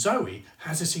is that Zoe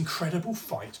has this incredible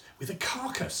fight with a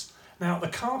Carcass. Now, the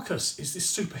Carcass is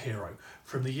this superhero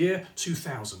from the year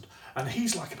 2000, and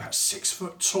he's like about 6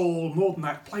 foot tall, more than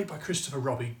that, played by Christopher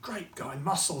Robbie, great guy,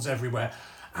 muscles everywhere.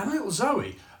 And little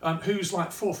Zoe, who's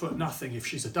like 4 foot nothing if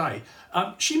she's a day,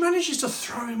 she manages to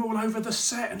throw him all over the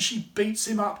set and she beats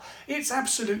him up. It's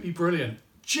absolutely brilliant.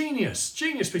 Genius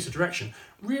piece of direction.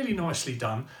 Really nicely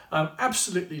done.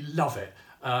 Absolutely love it.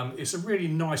 It's a really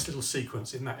nice little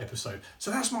sequence in that episode.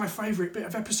 So that's my favourite bit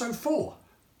of episode 4.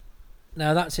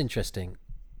 Now that's interesting,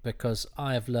 because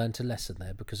I have learned a lesson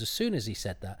there, because as soon as he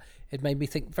said that, it made me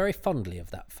think very fondly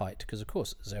of that fight, because of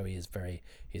course Zoe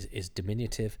is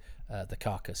diminutive, the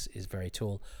Carcass is very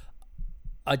tall.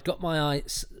 I'd got my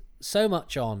eyes so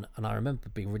much on, and I remember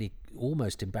being really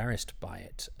almost embarrassed by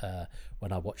it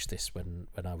when I watched this when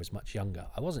I was much younger.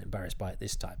 I wasn't embarrassed by it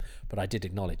this time, but I did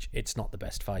acknowledge it's not the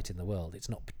best fight in the world. It's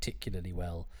not particularly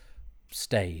well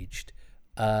staged,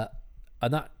 and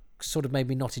that sort of made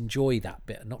me not enjoy that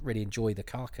bit, and not really enjoy the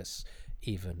Carcass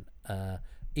even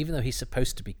though he's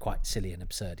supposed to be quite silly and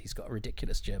absurd. He's got a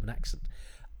ridiculous German accent.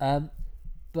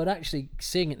 But actually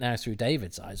seeing it now through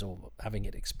David's eyes, or having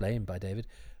it explained by David,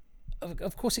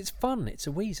 of course it's fun. It's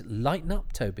a wheeze. Lighten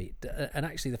up, Toby. And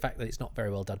actually the fact that it's not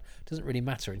very well done doesn't really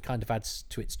matter, and kind of adds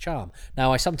to its charm.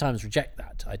 Now, I sometimes reject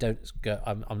that. I don't go,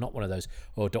 I'm not one of those,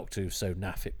 Doctor Who's so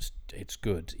naff, it's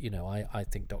good. I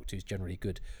think Doctor Who's generally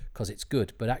good because it's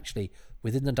good. But actually,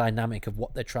 within the dynamic of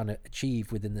what they're trying to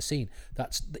achieve within the scene,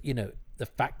 that's, the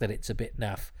fact that it's a bit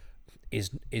naff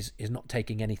is not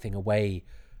taking anything away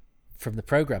from the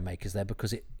program makers there,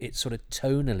 because it sort of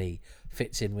tonally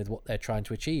fits in with what they're trying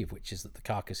to achieve, which is that the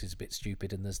Carcass is a bit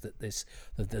stupid, and there's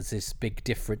this big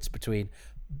difference between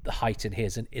the height and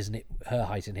his, and isn't it her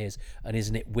height and his, and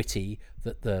isn't it witty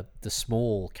that the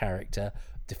small character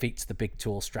defeats the big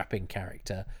tall strapping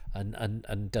character,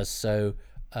 and does so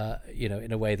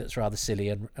in a way that's rather silly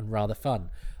and rather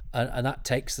fun, and that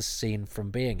takes the scene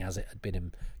from being, as it had been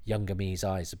in younger me's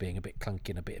eyes, of being a bit clunky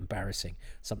and a bit embarrassing,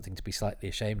 something to be slightly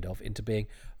ashamed of, into being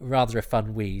rather a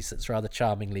fun wheeze that's rather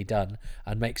charmingly done,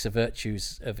 and makes a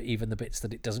virtues of even the bits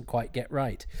that it doesn't quite get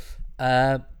right.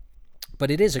 But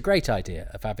it is a great idea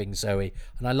of having Zoe,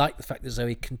 and I like the fact that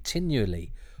Zoe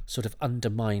continually sort of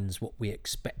undermines what we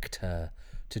expect her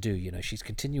to do. She's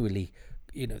continually,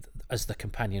 as the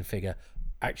companion figure,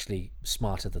 actually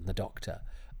smarter than the Doctor.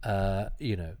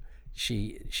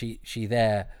 She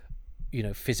there,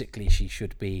 physically she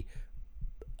should be,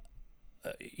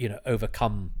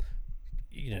 overcome,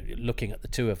 looking at the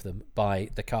two of them, by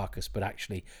the Carcass, but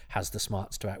actually has the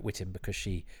smarts to outwit him because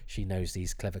she knows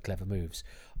these clever moves.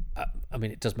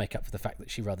 It does make up for the fact that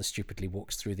she rather stupidly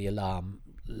walks through the alarm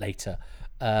later,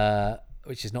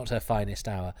 which is not her finest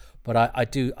hour. But I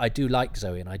do like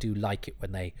Zoe, and I do like it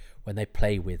when they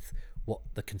play with what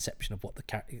the conception of what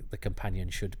the companion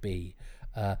should be.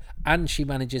 And she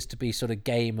manages to be sort of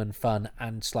game and fun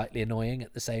and slightly annoying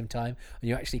at the same time, and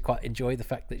you actually quite enjoy the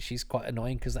fact that she's quite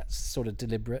annoying, because that's sort of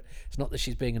deliberate. It's not that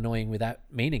she's being annoying without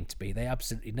meaning to be. They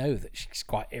absolutely know that she's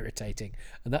quite irritating,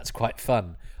 and that's quite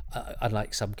fun,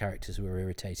 unlike some characters who are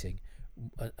irritating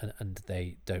and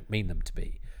they don't mean them to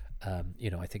be.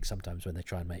 I think sometimes when they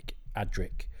try and make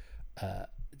Adric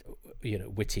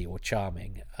witty or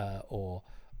charming, or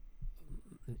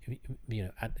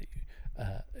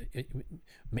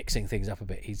mixing things up a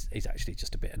bit, he's actually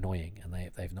just a bit annoying, and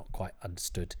they've not quite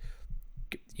understood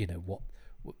what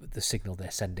the signal they're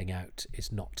sending out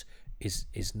is not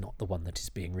the one that is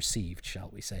being received, shall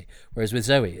we say. Whereas with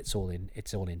Zoe, it's all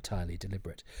entirely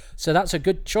deliberate. So that's a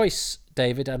good choice,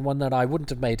 David, and one that I wouldn't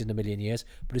have made in a million years,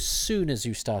 but as soon as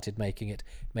you started making it,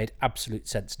 it made absolute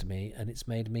sense to me, and it's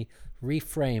made me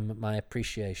reframe my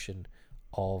appreciation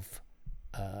of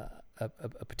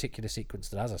a particular sequence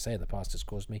that, as I say, in the past has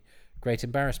caused me great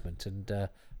embarrassment, and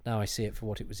now I see it for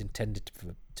what it was intended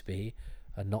to be,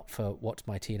 and not for what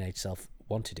my teenage self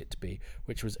wanted it to be,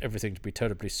 which was everything to be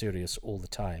terribly serious all the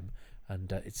time.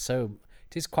 And it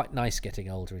is quite nice getting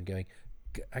older and going,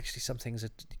 actually some things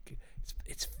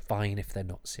it's fine if they're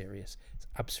not serious. It's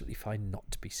absolutely fine not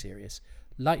to be serious.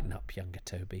 Lighten up, younger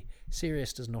Toby.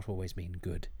 Serious does not always mean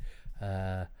good.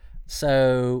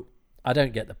 So I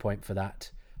don't get the point for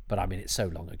that. But it's so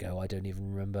long ago, I don't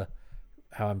even remember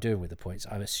how I'm doing with the points.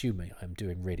 I'm assuming I'm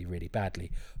doing really, really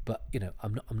badly. But,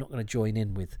 I'm not going to join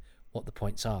in with what the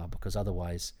points are, because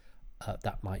otherwise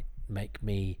that might make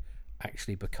me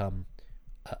actually become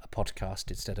a podcast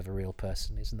instead of a real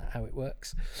person. Isn't that how it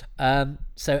works?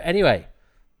 So anyway,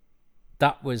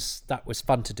 that was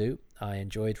fun to do. I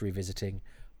enjoyed revisiting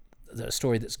a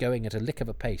story that's going at a lick of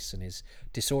a pace and is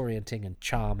disorienting and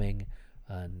charming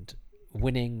and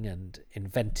winning and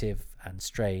inventive and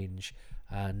strange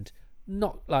and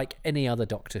not like any other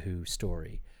Doctor Who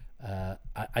story.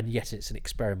 And yet it's an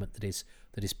experiment that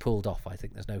is pulled off. I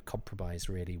think there's no compromise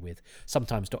really with.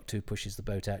 Sometimes Doctor Who pushes the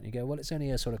boat out and you go, well, it's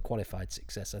only a sort of qualified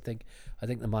success. I think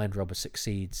the Mind Robber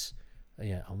succeeds,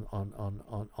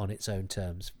 on its own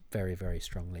terms very, very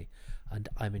strongly, and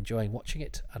I'm enjoying watching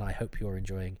it, and I hope you're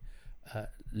enjoying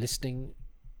listening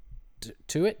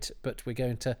to it. But we're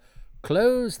going to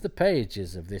close the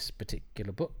pages of this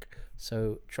particular book,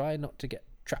 so try not to get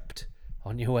trapped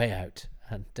on your way out,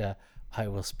 and I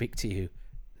will speak to you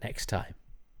next time.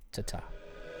 Ta-ta.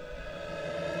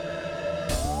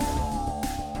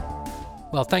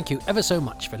 Well, thank you ever so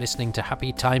much for listening to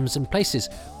Happy Times and Places,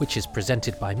 which is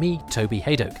presented by me, Toby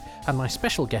Haydock, and my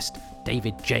special guest,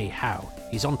 David J. Howe.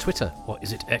 He's on Twitter, or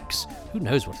is it X? Who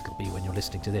knows what it'll be when you're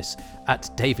listening to this, at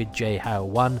David J.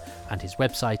 Howe1, and his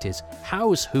website is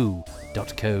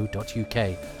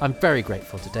howswho.co.uk. I'm very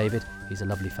grateful to David. He's a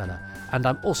lovely fella. And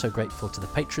I'm also grateful to the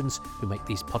patrons who make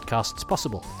these podcasts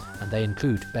possible, and they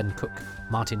include Ben Cook,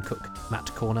 Martin Cook,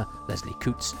 Matt Corner, Leslie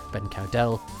Coots, Ben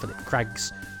Cowdell, Philip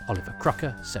Craggs, Oliver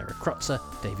Crocker, Sarah Krotzer,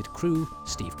 David Crew,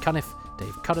 Steve Cunniff,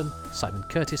 Dave Cudden, Simon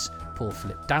Curtis, Paul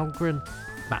Philip Dahlgren,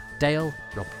 Matt Dale,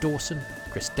 Rob Dawson,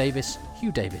 Chris Davis,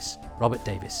 Hugh Davis, Robert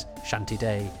Davis, Shanti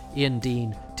Day, Ian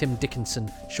Dean, Tim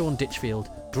Dickinson, Sean Ditchfield,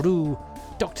 Drew,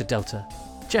 Dr. Delta,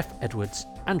 Jeff Edwards,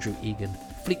 Andrew Egan,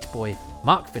 Fleet Boy,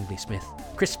 Mark Findlay Smith,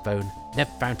 Chris Bone, Nev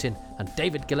Fountain, and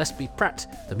David Gillespie Pratt.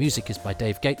 The music is by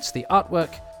Dave Gates, the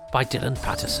artwork by Dylan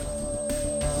Patterson.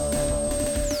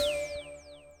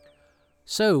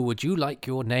 So, would you like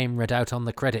your name read out on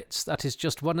the credits? That is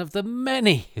just one of the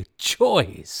many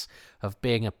joys of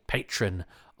being a patron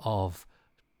of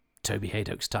Toby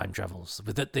Haydock's Time Travels,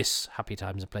 that this Happy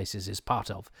Times and Places is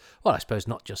part of. Well, I suppose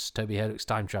not just Toby Haydock's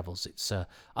Time Travels, it's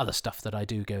other stuff that I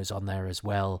do goes on there as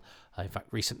well. In fact,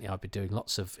 recently I've been doing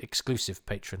lots of exclusive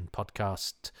patron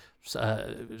podcast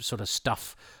sort of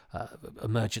stuff,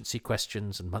 emergency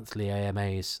questions and monthly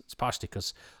AMAs. It's partially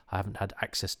because I haven't had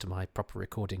access to my proper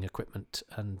recording equipment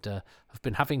and have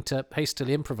been having to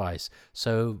hastily improvise.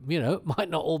 So, it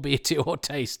might not all be to your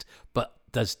taste, but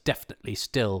there's definitely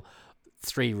still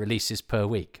 3 releases per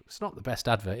week. It's not the best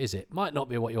advert, is it? Might not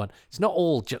be what you want. It's not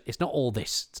all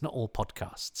this. It's not all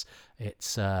podcasts.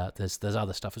 It's there's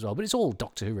other stuff as well, but it's all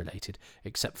Doctor Who related,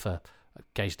 except for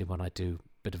occasionally when I do a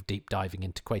bit of deep diving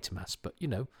into Quatermass. But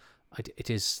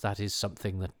that is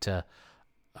something that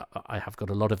I have got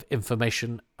a lot of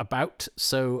information about,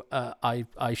 so I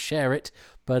share it,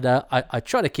 but I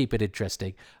try to keep it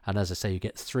interesting. And as I say, you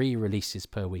get 3 releases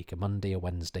per week: a Monday, a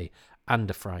Wednesday,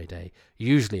 and a Friday.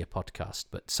 Usually a podcast,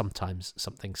 but sometimes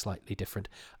something slightly different.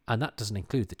 And that doesn't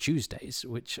include the Tuesdays,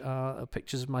 which are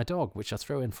pictures of my dog, which I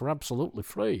throw in for absolutely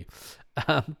free.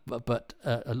 But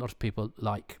a lot of people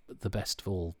like the best of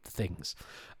all things.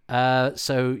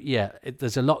 So yeah,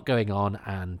 there's a lot going on,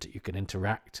 and you can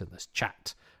interact, and there's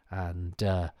chat, and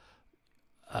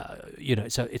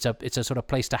so it's a sort of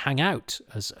place to hang out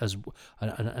and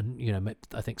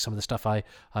I think some of the stuff I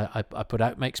put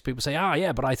out makes people say,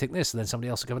 yeah, but I think this, and then somebody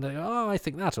else will come and go, I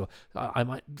think that, or I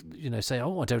might say,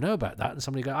 I don't know about that, and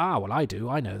somebody go, well, I do,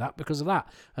 I know that because of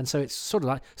that. And so it's sort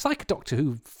of like a Doctor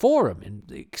Who forum,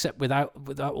 except without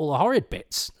all the horrid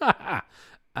bits.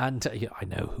 And I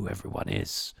know who everyone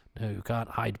is. No, you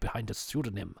can't hide behind a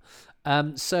pseudonym.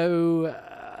 That's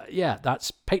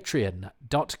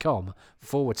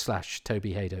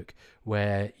patreon.com/Toby Haydock,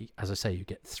 where, as I say, you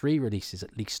get 3 releases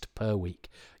at least per week.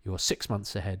 You're 6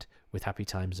 months ahead with Happy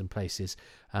Times and Places,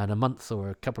 and a month or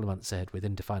a couple of months ahead with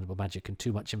Indefinable Magic and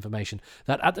Too Much Information,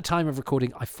 that at the time of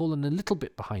recording I've fallen a little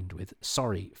bit behind with.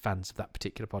 Sorry, fans of that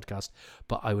particular podcast,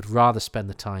 but I would rather spend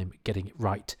the time getting it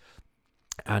right.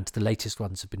 And the latest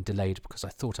ones have been delayed because I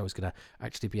thought I was going to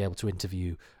actually be able to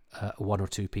interview 1 or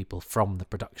 2 people from the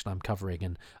production I'm covering,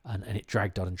 and it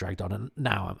dragged on. And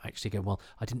now I'm actually going, well,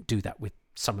 I didn't do that with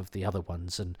some of the other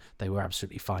ones, and they were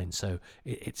absolutely fine. So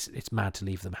it's mad to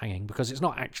leave them hanging because it's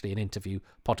not actually an interview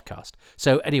podcast.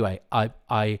 So anyway, I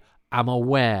am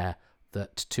aware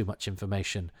that Too Much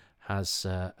Information has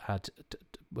had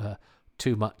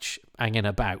too much hanging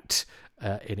about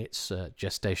in its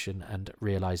gestation and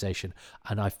realisation,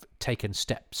 and I've taken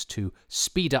steps to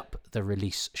speed up the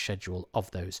release schedule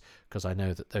of those, because I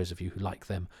know that those of you who like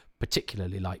them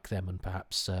particularly like them, and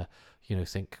perhaps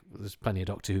think there's plenty of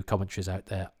Doctor Who commentaries out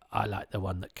there I like the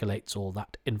one that collates all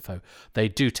that info. They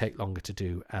do take longer to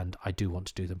do, and I do want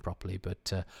to do them properly,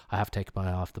 but I have taken my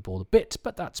eye off the ball a bit,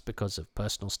 but that's because of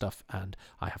personal stuff, and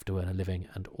I have to earn a living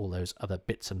and all those other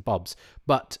bits and bobs.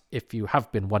 But if you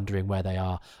have been wondering where they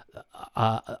are,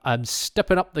 I'm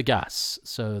stepping up the gas,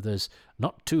 so there's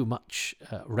not too much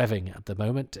revving at the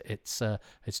moment. It's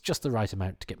just the right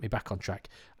amount to get me back on track,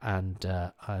 and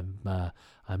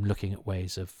I'm looking at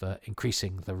ways of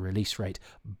increasing the release rate.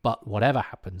 But whatever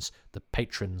happens, the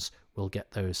patrons will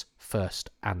get those first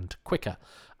and quicker.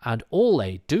 And all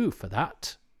they do for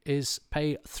that is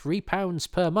pay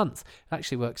 £3 per month. It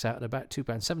actually works out at about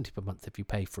 £2.70 per month if you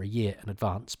pay for a year in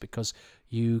advance, because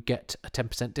you get a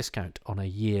 10% discount on a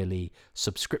yearly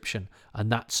subscription,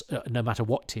 and that's no matter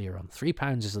what tier you're on.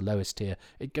 £3 is the lowest tier.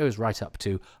 It goes right up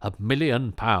to £1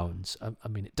 million. I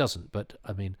mean, it doesn't, but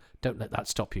I mean, don't let that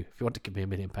stop you. If you want to give me £1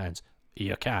 million,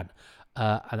 you can.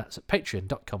 And that's at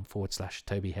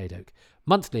patreon.com/Toby Hadoke.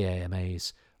 Monthly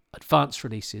AMAs, advanced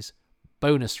releases,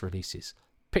 bonus releases,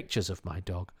 pictures of my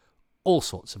dog, all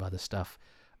sorts of other stuff.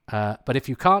 But if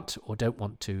you can't or don't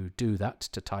want to do that,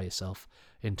 to tie yourself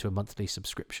into a monthly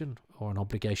subscription or an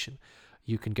obligation,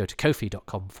 you can go to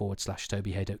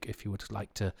ko-fi.com/Toby Hadoke if you would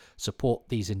like to support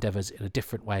these endeavours in a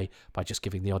different way by just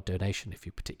giving the odd donation if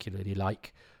you particularly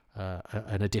like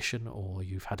an edition, or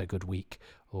you've had a good week,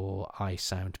 or I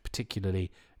sound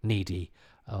particularly needy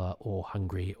or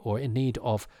hungry or in need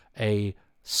of a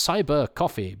cyber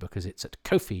coffee, because it's at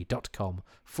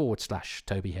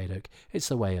ko-fi.com/Toby Hadoke. It's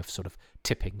the way of sort of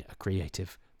tipping a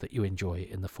creative that you enjoy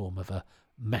in the form of a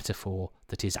metaphor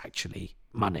that is actually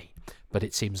money. But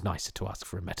it seems nicer to ask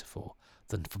for a metaphor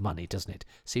than for money, doesn't it?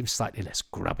 Seems slightly less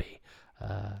grubby.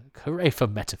 Hooray for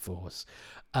metaphors.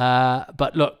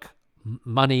 But look,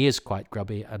 money is quite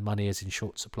grubby, and money is in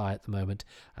short supply at the moment,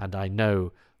 and I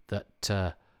know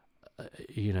that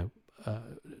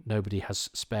nobody has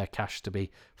spare cash to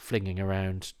be flinging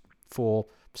around for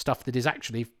stuff that is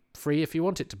actually free if you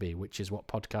want it to be, which is what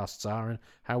podcasts are and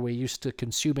how we're used to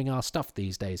consuming our stuff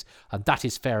these days. And that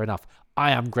is fair enough.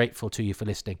 I am grateful to you for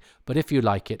listening. But if you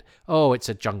like it, it's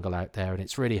a jungle out there and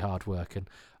it's really hard work, and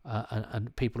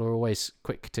people are always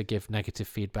quick to give negative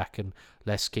feedback and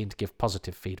less keen to give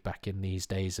positive feedback in these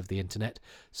days of the internet.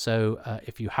 So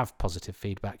if you have positive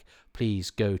feedback, please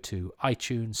go to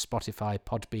iTunes, Spotify,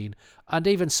 Podbean, and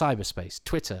even cyberspace,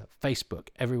 Twitter, Facebook,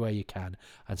 everywhere you can,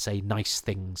 and say nice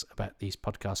things about these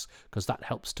podcasts, because that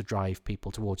helps to drive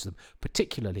people towards them,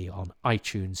 particularly on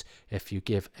iTunes. If you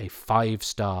give a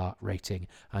 5-star rating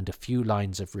and a few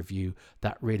lines of review,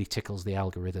 that really tickles the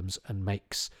algorithms and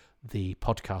makes the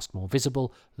podcast more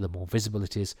visible. The more visible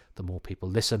it is, the more people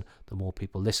listen. The more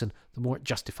people listen, the more it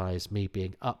justifies me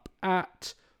being up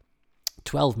at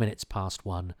 12 minutes past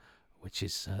 1, which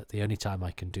is the only time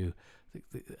I can do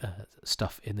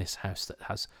stuff in this house that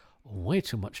has way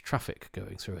too much traffic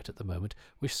going through it at the moment.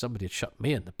 Wish somebody had shut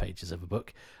me in the pages of a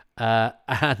book,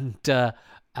 and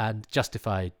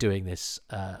justify doing this.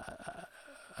 And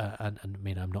I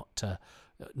mean, I'm not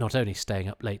only staying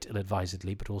up late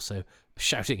ill-advisedly, but also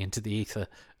shouting into the ether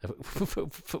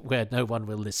where no one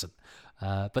will listen.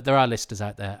 But there are listeners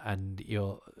out there, and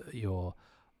you're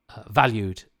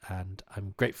valued, and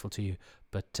I'm grateful to you.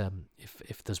 But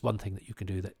if there's one thing that you can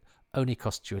do that only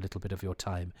costs you a little bit of your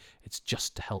time, it's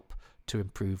just to help to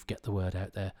improve, get the word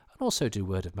out there, and also do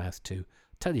word of mouth too.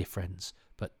 Tell your friends,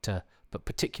 but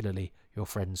particularly your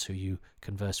friends who you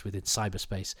converse with in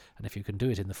cyberspace. And if you can do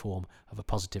it in the form of a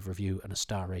positive review and a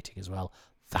star rating as well,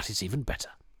 that is even better.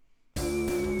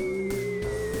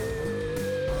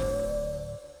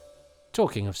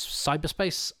 Talking of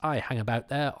cyberspace, I hang about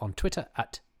there on Twitter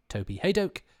at Toby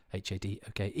Hadoke,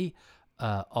 Hadoke,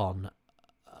 on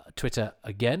Twitter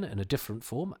again in a different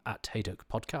form at Hadoke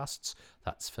Podcasts.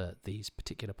 That's for these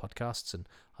particular podcasts, and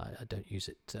I don't use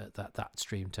it that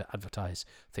stream to advertise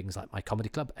things like my comedy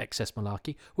club, Excess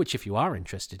Malarkey, which if you are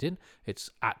interested in, it's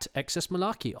at Excess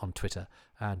Malarkey on Twitter,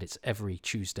 and it's every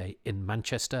Tuesday in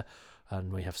Manchester,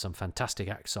 and we have some fantastic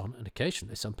acts on, and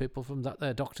occasionally some people from that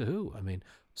there Doctor Who. I mean,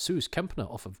 Suze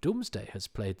Kempner off of Doomsday has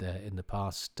played there in the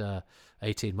past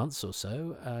 18 months or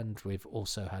so, and we've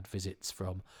also had visits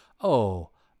from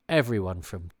everyone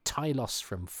from Tylos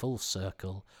from Full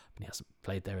Circle. I mean, he hasn't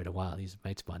played there in a while. He's a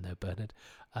mate of mine though, Bernard.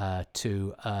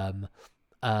 To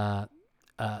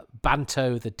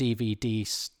Banto, the DVD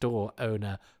store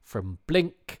owner from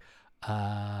Blink.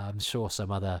 I'm sure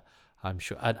some other. I'm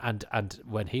sure, and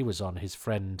when he was on, his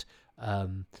friend,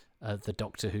 the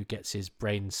Doctor who gets his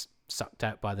brains sucked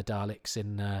out by the Daleks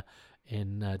in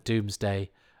Doomsday,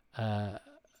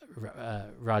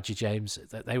 Raji James.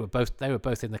 They were both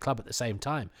in the club at the same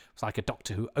time. It was like a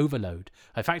Doctor Who overload.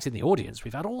 In fact, in the audience,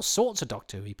 we've had all sorts of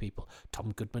Doctor Who people.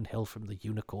 Tom Goodman Hill from the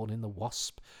Unicorn in the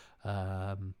Wasp.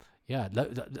 Loads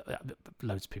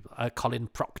of people. Colin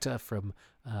Proctor from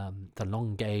The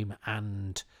Long Game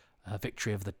and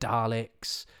Victory of the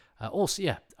Daleks.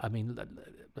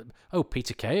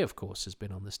 Peter Kay, of course, has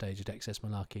been on the stage at XS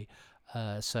Malarkey.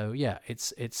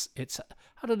 It's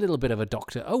had a little bit of a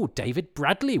Doctor. Oh, David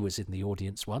Bradley was in the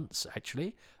audience once,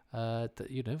 actually.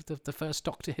 The first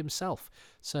Doctor himself.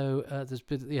 So there's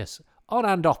been, on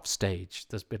and off stage,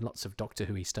 there's been lots of Doctor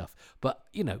Who-y stuff. But,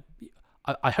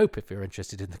 I hope if you're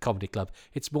interested in the comedy club,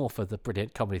 it's more for the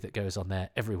brilliant comedy that goes on there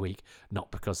every week,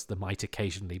 not because there might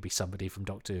occasionally be somebody from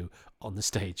Doctor Who on the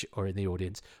stage or in the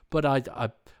audience. But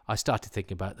I started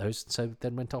thinking about those, and so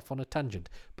then went off on a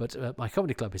tangent. But my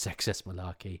comedy club is XS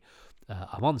Malarkey.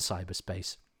 I'm on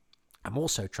cyberspace. I'm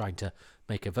also trying to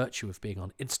make a virtue of being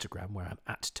on Instagram, where I'm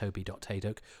at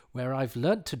toby.haydock, where I've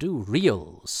learnt to do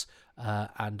reels.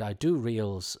 And I do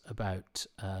reels about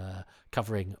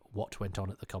covering what went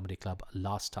on at the comedy club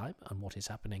last time and what is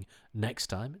happening next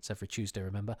time. It's every Tuesday,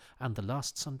 remember, and the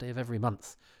last Sunday of every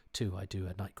month. Too, I do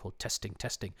a night called Testing,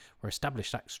 where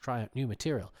established acts try out new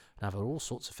material, and I've all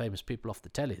sorts of famous people off the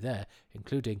telly there,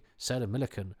 including Sarah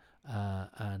Millican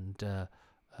and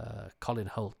Colin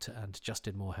Holt and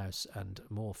Justin Morehouse and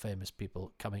more famous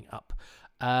people coming up.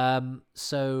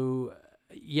 That's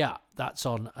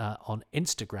on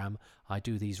Instagram. I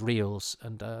do these reels,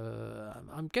 and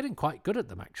I'm getting quite good at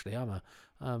them. Actually, I'm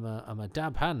a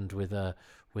dab hand with a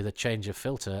change of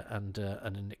filter and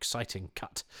an exciting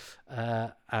cut,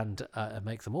 and I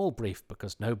make them all brief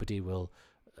because nobody will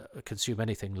consume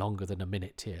anything longer than a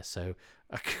minute here. So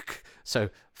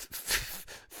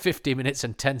 50 minutes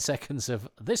and 10 seconds of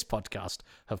this podcast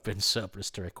have been surplus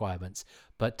to requirements.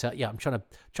 But I'm trying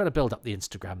to build up the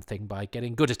Instagram thing by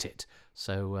getting good at it.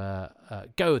 So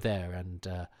go there and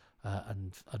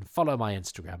follow my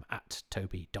Instagram at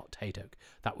toby.haydock.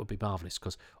 That would be marvellous,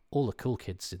 because all the cool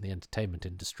kids in the entertainment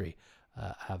industry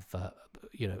have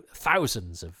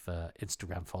thousands of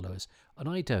Instagram followers, and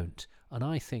I don't. And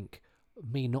I think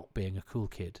me not being a cool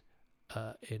kid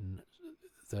in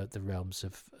the realms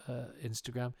of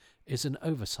Instagram is an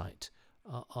oversight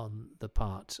on the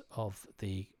part of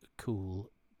the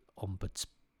cool ombuds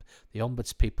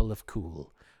people of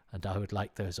cool, and I would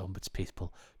like those ombuds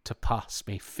people to pass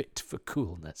me fit for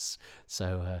coolness.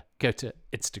 So go to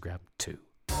Instagram too.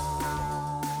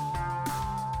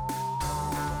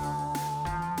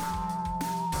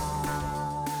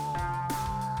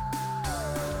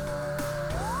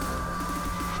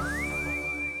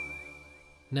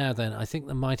 Now then, I think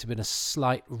there might have been a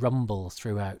slight rumble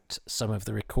throughout some of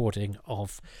the recording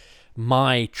of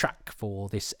my track for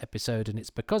this episode, and it's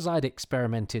because I'd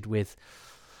experimented with...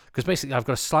 Because basically I've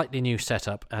got a slightly new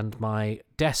setup, and my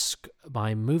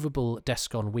movable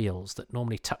desk on wheels that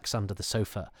normally tucks under the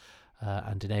sofa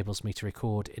and enables me to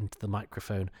record into the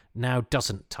microphone now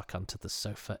doesn't tuck under the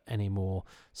sofa anymore.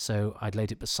 So I'd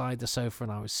laid it beside the sofa,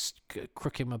 and I was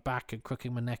crooking my back and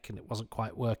crooking my neck, and it wasn't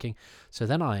quite working. So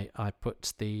then I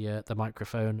put the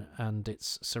microphone and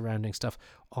its surrounding stuff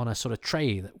on a sort of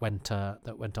tray that went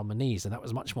on my knees, and that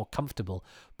was much more comfortable.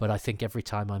 But I think every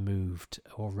time I moved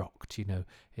or rocked,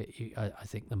 I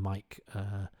think the mic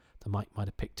might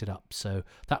have picked it up. So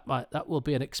that will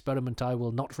be an experiment I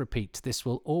will not repeat. This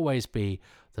will always be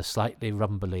the slightly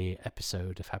rumbly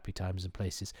episode of Happy Times and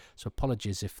Places. So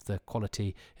apologies if the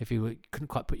quality, if you couldn't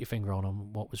quite put your finger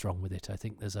on what was wrong with it. I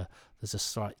think there's a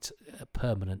slight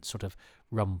permanent sort of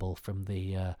rumble from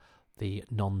the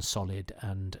non-solid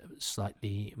and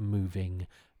slightly moving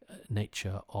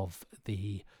nature of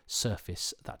the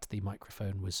surface that the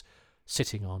microphone was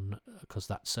sitting on, because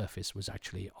that surface was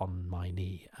actually on my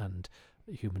knee, and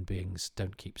human beings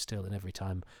don't keep still, and every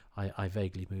time I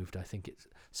vaguely moved, I think it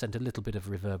sent a little bit of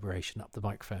reverberation up the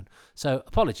microphone. So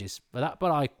apologies for that,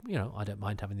 but I don't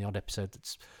mind having the odd episode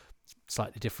that's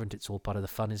slightly different. It's all part of the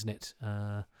fun, isn't it?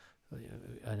 I'd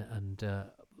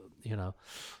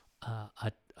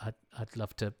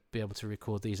love to be able to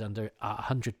record these under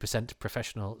 100%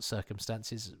 professional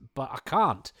circumstances, but I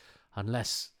can't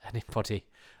unless anybody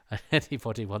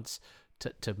wants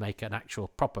to make an actual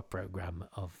proper program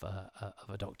of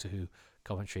a Doctor Who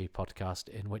commentary podcast,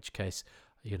 in which case,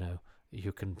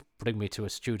 you can bring me to a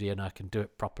studio and I can do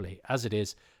it properly. As it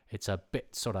is, it's a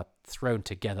bit sort of thrown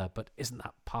together, but isn't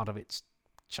that part of its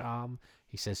charm?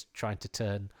 He says, trying to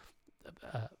turn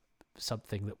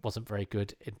something that wasn't very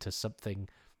good into something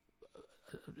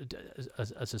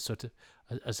as a sort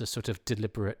of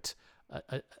deliberate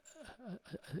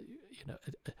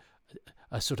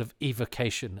a sort of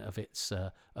evocation of its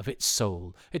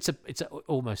soul. It's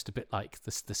almost a bit like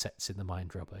the sets in The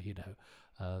Mind Rubber.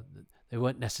 They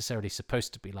weren't necessarily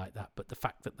supposed to be like that, but the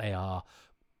fact that they are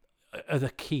the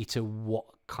key to what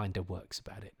kind of works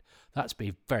about it. That's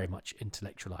be very much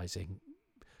intellectualizing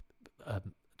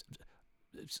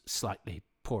slightly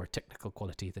poorer technical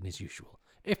quality than is usual.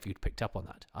 If you'd picked up on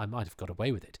that, I might have got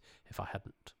away with it if I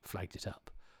hadn't flagged it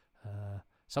up.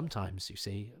 Sometimes, you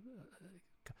see,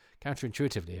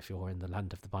 counterintuitively, if you're in the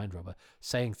land of the mind rubber,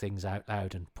 saying things out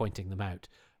loud and pointing them out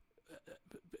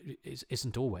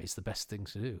isn't always the best thing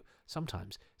to do.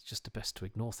 Sometimes it's just the best to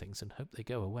ignore things and hope they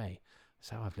go away. That's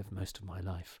how I've lived most of my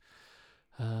life.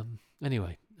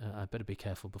 Anyway, I better be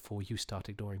careful before you start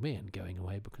ignoring me and going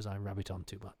away, because I rabbit on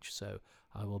too much. So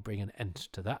I will bring an end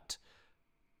to that.